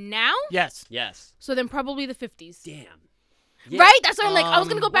I am now? Yes. Yes. So then probably the 50s. Damn. Yeah. Right? That's what I'm like. I was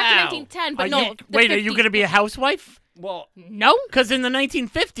going to go back wow. to 1910, but Are no. you- the wait, are 50s. you going to be a housewife? Well, No. Because in the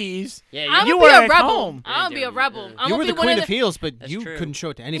 1950s, yeah. I'm You going to were be a at rebel. home. I'm going to be a rebel. I'm You gonna were be the one queen of of heels, but That's you true. couldn't show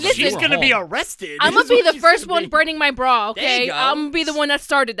it to anybody. Listen, You she's were going to be home. arrested. I'm is going to be what the she's first gonna one be. burning my bra, There you okay? go. I'm going to be the one that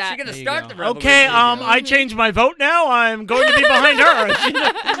started You're that. gonna There you start go. the revolution. Okay, There you go. I changed my vote now. I'm going to be behind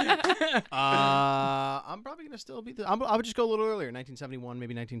her. I'm probably gonna still be. I would just go a little earlier, 1971,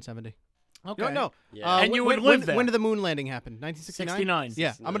 maybe 1970. Okay. No. Yeah. And you would when, live when, there. When did the moon landing happen? 1969. 69.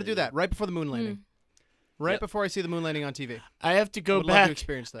 Yeah, I'm gonna do that right before the moon landing. Right Yep. before I see the moon landing on TV. I have to I go would love to back.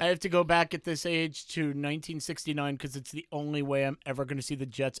 experience that. I have to go back at this age to 1969 because it's the only way I'm ever going to see the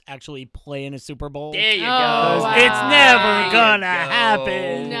Jets actually play in a Super Bowl. There you Oh, go. wow. It's never There gonna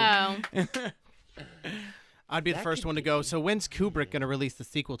you go. happen. No. I'd be the first one to go. So when's Kubrick gonna release the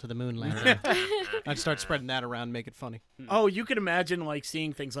sequel to the moon landing? I'd start spreading that around, make it funny. Oh, you can imagine like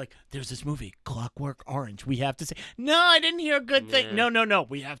seeing things like there's this movie Clockwork Orange. We have to see. No, I didn't hear a good thing. Yeah. No.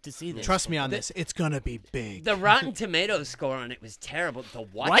 We have to see this. Trust me on this. It's gonna be big. The Rotten Tomatoes score on it was terrible. The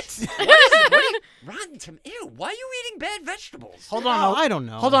what? What? Rotten Tomatoes? Ew, why are you eating bad vegetables? Hold on. Oh, I don't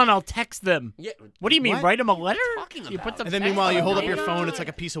know. Hold on. I'll text them. Yeah. What do you mean? What? Write them a letter? talking You about? put the And then text meanwhile, you on hold the up your letter? phone. It's like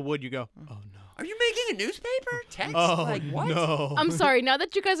a piece of wood. You go, oh no. Are you making a newspaper? Text? Oh like what? no. I'm sorry. Now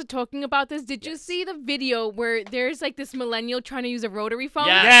that you guys are talking about this, did you see the video where there's like this millennial trying to use a rotary phone?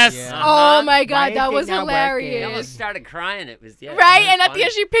 Yes. Yeah. Oh my God, Why that is was it not I hilarious. almost started crying. It was yeah. Right? it was And at the funny.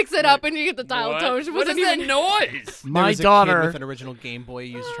 end, she picks it up and you get the dial What? tone. She What is wasn't that even. noise? There My was a kid daughter. with an original Game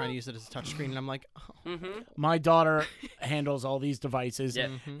Boy trying to use it as a touchscreen, and I'm like, oh. My daughter handles all these devices, Yeah.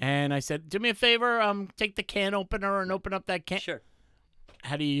 and I said, "Do me a favor, take the can opener and open up that can." Sure.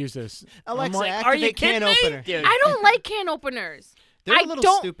 How do you use this? I'm Alexa, like, activate are you can kidding me? opener. Dude. I don't like can openers. They're I a little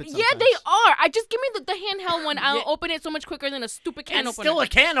don't, stupid Yeah, sometimes. they are. I just give me the handheld one. I'll Yeah. open it so much quicker than a stupid can It's opener. still a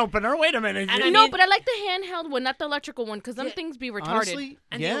can opener. Wait a minute. And I No, mean- but I like the handheld one, not the electrical one, because them Yeah. things be retarded. Honestly,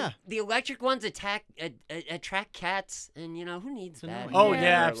 And yeah. the electric ones attract cats, and you know who needs that? annoying. Oh, yeah,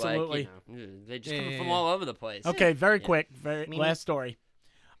 Whatever, absolutely. Like, you know, they just Yeah, come yeah, from yeah. all over the place. Okay, very quick. Last story.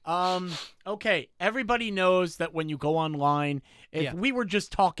 Okay, everybody knows that when you go online, if Yeah. we were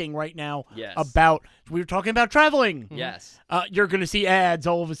just talking right now Yes. about, we were talking about traveling. Yes. You're going to see ads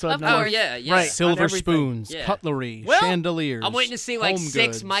all of a sudden. Of on Oh our- course. yeah, yeah. Right. Silver on everything. spoons, Yeah. cutlery, Well, chandeliers. I'm waiting to see like home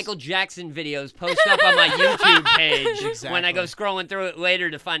 6 goods. Michael Jackson videos post up on my YouTube page when I go Exactly. scrolling through it later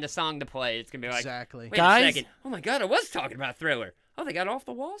to find a song to play. It's gonna be like, Exactly. wait Guys? a second. Oh my God, I was talking about Thriller. Oh, they got off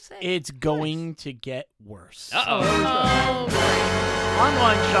the wall set. It's going to get worse. Uh-oh. Oh,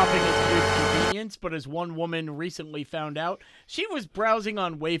 Online shopping is a good convenience, but as one woman recently found out, she was browsing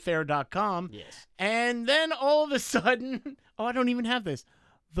on Wayfair.com, Yes. and then all of a sudden, I don't even have this.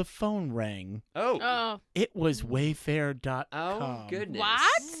 The phone rang. Oh. oh. It was Wayfair.com. Oh goodness.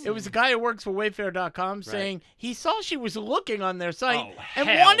 What? It was a guy who works for Wayfair.com saying he saw she was looking on their site Oh, and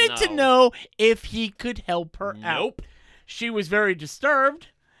hell wanted to no. know if he could help her out. Nope. She was very disturbed.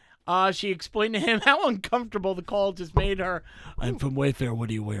 She explained to him how uncomfortable the call just made her. I'm from Wayfair. What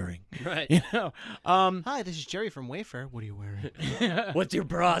are you wearing? Right. You know. Hi, this is Jerry from Wayfair. What are you wearing? What's your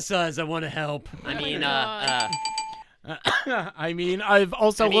bra size? I want to help. I mean, God. I mean, I've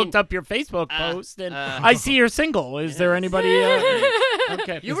also I mean, looked up your Facebook post, and uh, I see you're single. Is there anybody?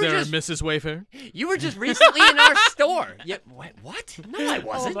 Okay. You were just Mrs. Wayfair? you were just recently in our store. Yeah. Wait, what? No, I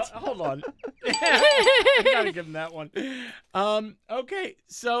wasn't. Hold on. I gotta give him that one. Okay,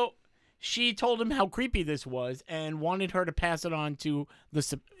 so she told him how creepy this was and wanted her to pass it on to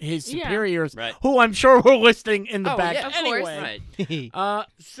his Yeah. superiors, Right. who I'm sure were listening in the Oh, back yeah, of course. anyway. Right.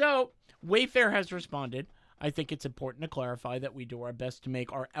 So Wayfair has responded. I think it's important to clarify that we do our best to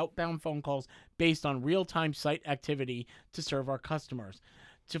make our outbound phone calls based on real-time site activity to serve our customers,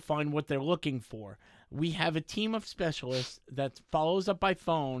 to find what they're looking for. We have a team of specialists that follows up by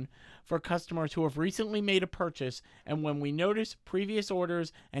phone for customers who have recently made a purchase, and when we notice previous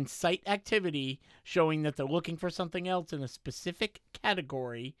orders and site activity showing that they're looking for something else in a specific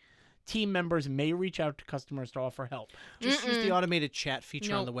category, team members may reach out to customers to offer help. Just use the automated chat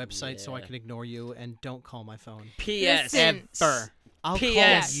feature on the Nope. website so I Yeah. can ignore you and don't call my phone. P.S. Listen. Ever. I'll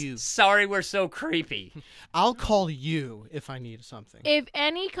P.S. call you. Sorry we're so creepy. I'll call you if I need something. If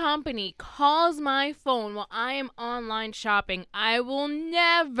any company calls my phone while I am online shopping, I will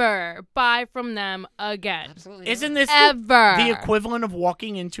never buy from them again. Absolutely. Isn't this Ever. the equivalent of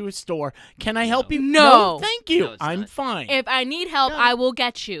walking into a store? Can I help you? No. Thank you. No, it's I'm not. fine. If I need help, I will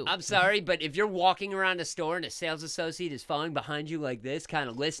get you. I'm sorry, but if you're walking around a store and a sales associate is following behind you like this, kind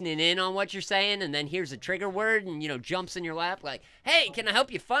of listening in on what you're saying, and then here's a trigger word and, jumps in your lap like, hey, can I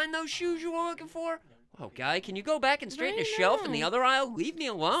help you find those shoes you were looking for? Oh, guy, can you go back and straighten I a shelf in the know. other aisle? Leave me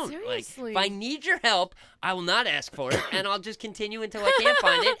alone. Seriously. Like, if I need your help, I will not ask for it, and I'll just continue until I can't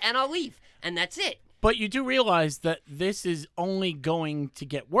find it, and I'll leave. And that's it. But you do realize that this is only going to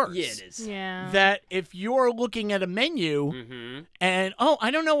get worse. Yeah, it is. Yeah. That if you're looking at a menu Mm-hmm. and, I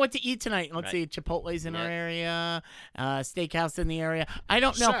don't know what to eat tonight. Let's Right. see, Chipotle's in our Yep. area, steakhouse in the area. I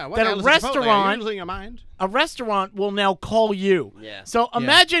don't know. Sir, what That the a hell is Chipotle? Are you restaurant, losing your mind? a restaurant will now call you. Yeah. So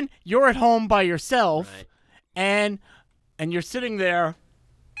imagine you're at home by yourself Right. and you're sitting there.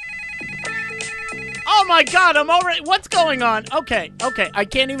 Oh my God, I'm already. What's going on? Okay. I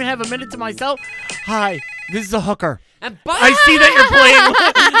can't even have a minute to myself. Hi, this is a hooker. And I see that you're playing.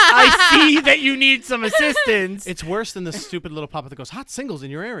 I see that you need some assistance. It's worse than the stupid little pop-up that goes, hot singles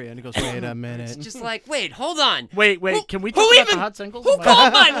in your area. And he goes, wait a minute. It's just like, wait, hold on. Wait. Who- Can we who talk about even- the hot singles? Who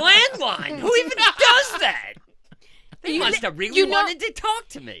called my landline? Who even does that? They must have really you know- wanted to talk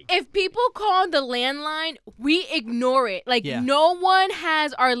to me. If people call the landline, we ignore it. Like, Yeah. no one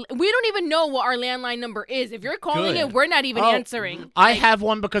has we don't even know what our landline number is. If you're calling Good. it, we're not even Oh, answering. I have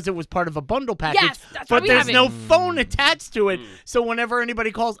one because it was part of a bundle package. Yes, that's why but we there's have it. no phone attached to it. So whenever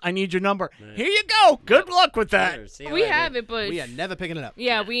anybody calls, I need your number. Here you go. Good luck with that. Sure, see you We later. have it, but We are never picking it up.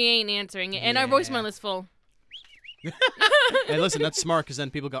 yeah, we ain't answering it. And our voicemail is full. Hey, listen, that's smart because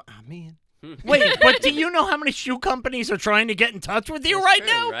then people go, oh, man. Wait, but do you know how many shoe companies are trying to get in touch with you right true,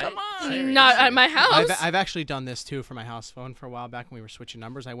 now? right? Come on. Seriously. Not at my house. I've actually done this too for my house phone for a while back when we were switching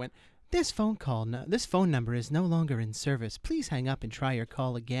numbers. I went, this phone number is no longer in service. Please hang up and try your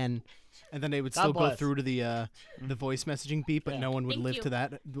call again. And then they would God still go bless. through to the voice messaging beep, but no one would Thank live you. to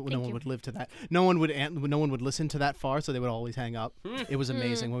that. No one you. would live to that. No one would listen to that far, so they would always hang up. Hmm. It was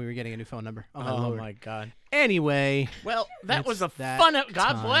amazing when we were getting a new phone number. Oh, my Oh Lord. my God. Anyway, Well, that It's was a that fun.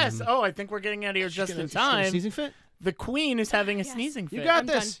 God bless. time. Oh, I think we're getting out of here just in She's got a time. sneezing fit. The Queen is having a Yes. sneezing fit. You got I'm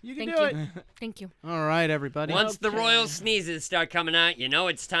this. done. You can Thank do you. it. Thank you. All right, everybody. Once the royal sneezes start coming out, you know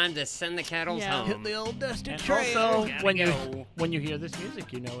it's time to send the cattles Yeah. home. old dusty And also, Gotta when go. you hear this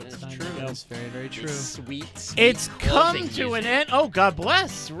music, you know it's That's time true. to go. That's very, very true. Sweet, sweet It's come closing to an music. end. Oh, God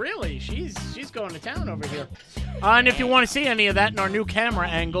bless. Really, she's going to town over here. And if you want to see any of that in our new camera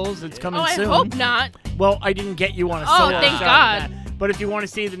angles, it's coming Oh, I soon. hope not. Well, I didn't get you on a Oh, solo thank shot God. of that. But if you want to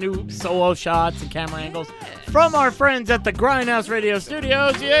see the new solo shots and camera angles from our friends at the Grindhouse Radio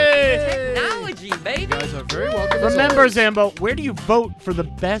Studios, yay! Technology, baby. You guys are very welcome. as Remember, always. Zambo, where do you vote for the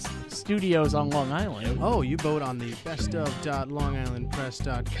best studios on Long Island? Oh, you vote on the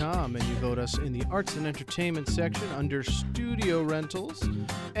bestof.longislandpress.com and you vote us in the arts and entertainment section under studio rentals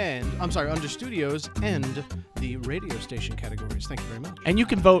and, under studios and the radio station categories. Thank you very much. And you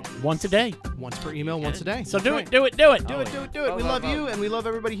can vote once a day. Once per email, once a day. So That's do right. it, do it, do it. Do it, do it, do it. Vote, We vote, love vote. you and we love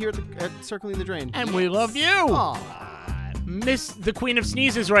everybody here at Circling the Drain. And we love you. Aw. Miss the Queen of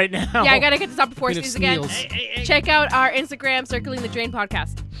Sneezes right now. Yeah, I gotta get this out before I Queen of sneeze again. Sneals. Check out our Instagram, Circling the Drain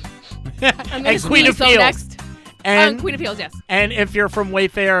podcast. I'm gonna and Queen of sneeze, so Heels. next. And, Queen of Heels, yes. and if you're from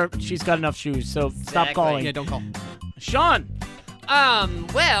Wayfair, she's got enough shoes, so stop Exactly. calling. Yeah, don't call. Sean,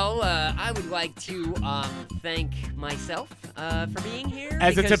 I would like to thank myself for being here.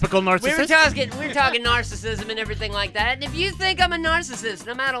 as a because typical we were narcissist. talking narcissism and everything like that. And if you think I'm a narcissist,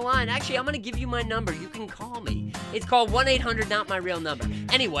 I'm out of line. Actually, I'm gonna give you my number. You can call me. It's called 1-800, not my real number.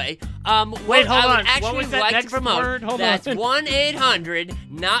 Anyway, Wait, what hold I would on. actually What was that like next to promote. word? Hold that's on. 1-800,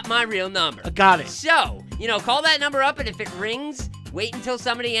 not my real number. Got it. So, call that number up, and if it rings, wait until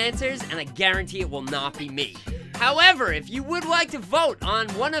somebody answers, and I guarantee it will not be me. However, if you would like to vote on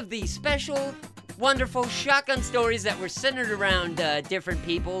one of the special, wonderful shotgun stories that were centered around different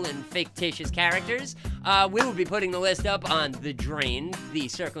people and fictitious characters, we will be putting the list up on The Drain, the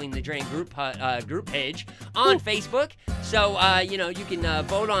Circling the Drain group page on Facebook. So, you can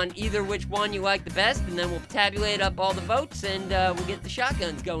vote on either which one you like the best, and then we'll tabulate up all the votes, and we'll get the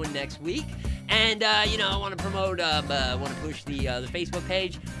shotguns going next week. And, I want to promote, want to push the Facebook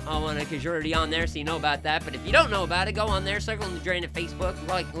page. Because you're already on there, so you know about that. But if you don't know about it, go on there, Circling the Drain at Facebook,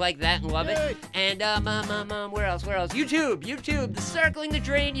 like that and love it. And, where else? YouTube, the Circling the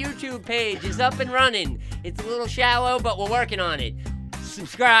Drain YouTube page is up and running. It's a little shallow, but we're working on it.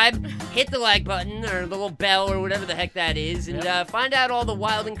 subscribe, hit the like button or the little bell or whatever the heck that is, and find out all the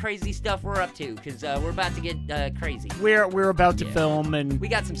wild and crazy stuff we're up to, because we're about to get crazy. We're about to film, and We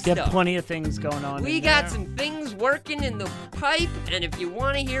got some get stuff. plenty of things going on. We in got there. some things working in the pipe, and if you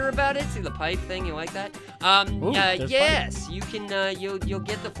want to hear about it, see the pipe thing, you like that? Ooh, there's Yes, you can. You'll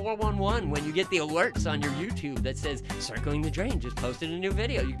get the 411 when you get the alerts on your YouTube that says "Circling the Drain" just posted a new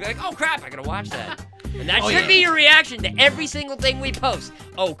video. You'll be like, "Oh crap, I gotta watch that," and that should be your reaction to every single thing we post.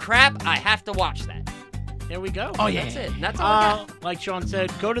 Oh crap, I have to watch that. There we go. Oh, yeah. That's it. That's all I got. Like Sean said,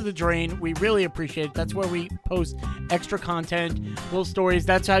 go to the Drain. We really appreciate it. That's where we post extra content, little stories.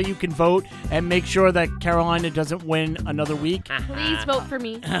 That's how you can vote and make sure that Carolina doesn't win another week. Please vote for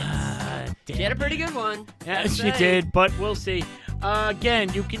me. She had a pretty good one. Yeah, Just she saying. did, but we'll see.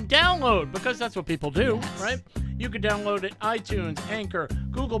 Again, you can download, because that's what people do, Yes. right? You can download it iTunes, Anchor,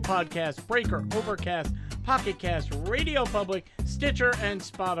 Google Podcasts, Breaker, Overcast, Pocket Cast, Radio Public, Stitcher, and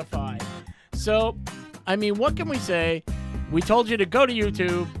Spotify. So, I mean, what can we say? We told you to go to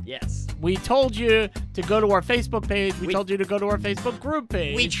YouTube. Yes. We told you to go to our Facebook page. We told you to go to our Facebook group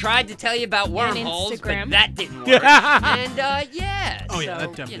page. We tried to tell you about wormholes, but Instagram. that didn't work. And yeah. Oh, yeah, so,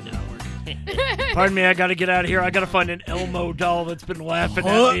 that definitely you didn't know. work. Pardon me, I got to get out of here. I got to find an Elmo doll that's been laughing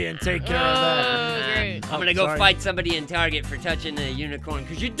at me and take care of that. Oh, great. I'm gonna go sorry. fight somebody in Target for touching a unicorn,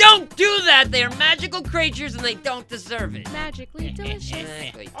 because you don't do that! They are magical creatures and they don't deserve it. Magically delicious.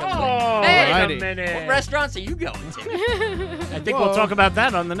 Exactly. Oh, Hey, wait a Alrighty. minute. what restaurants are you going to? I think we'll talk about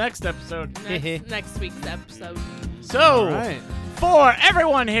that on the next episode. Next week's episode. So, All right. for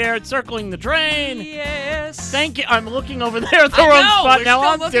everyone here at Circling the Drain, Yes. thank you. I'm looking over there at the I wrong know, spot. we're Now still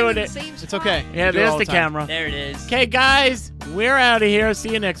I'm looking doing at it. the same It's spot. okay. Yeah, We do it there's all the time. camera. There it is. Okay, guys, we're out of here.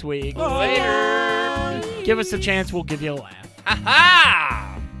 See you next week. Later. Give us a chance. We'll give you a laugh. Ha ha!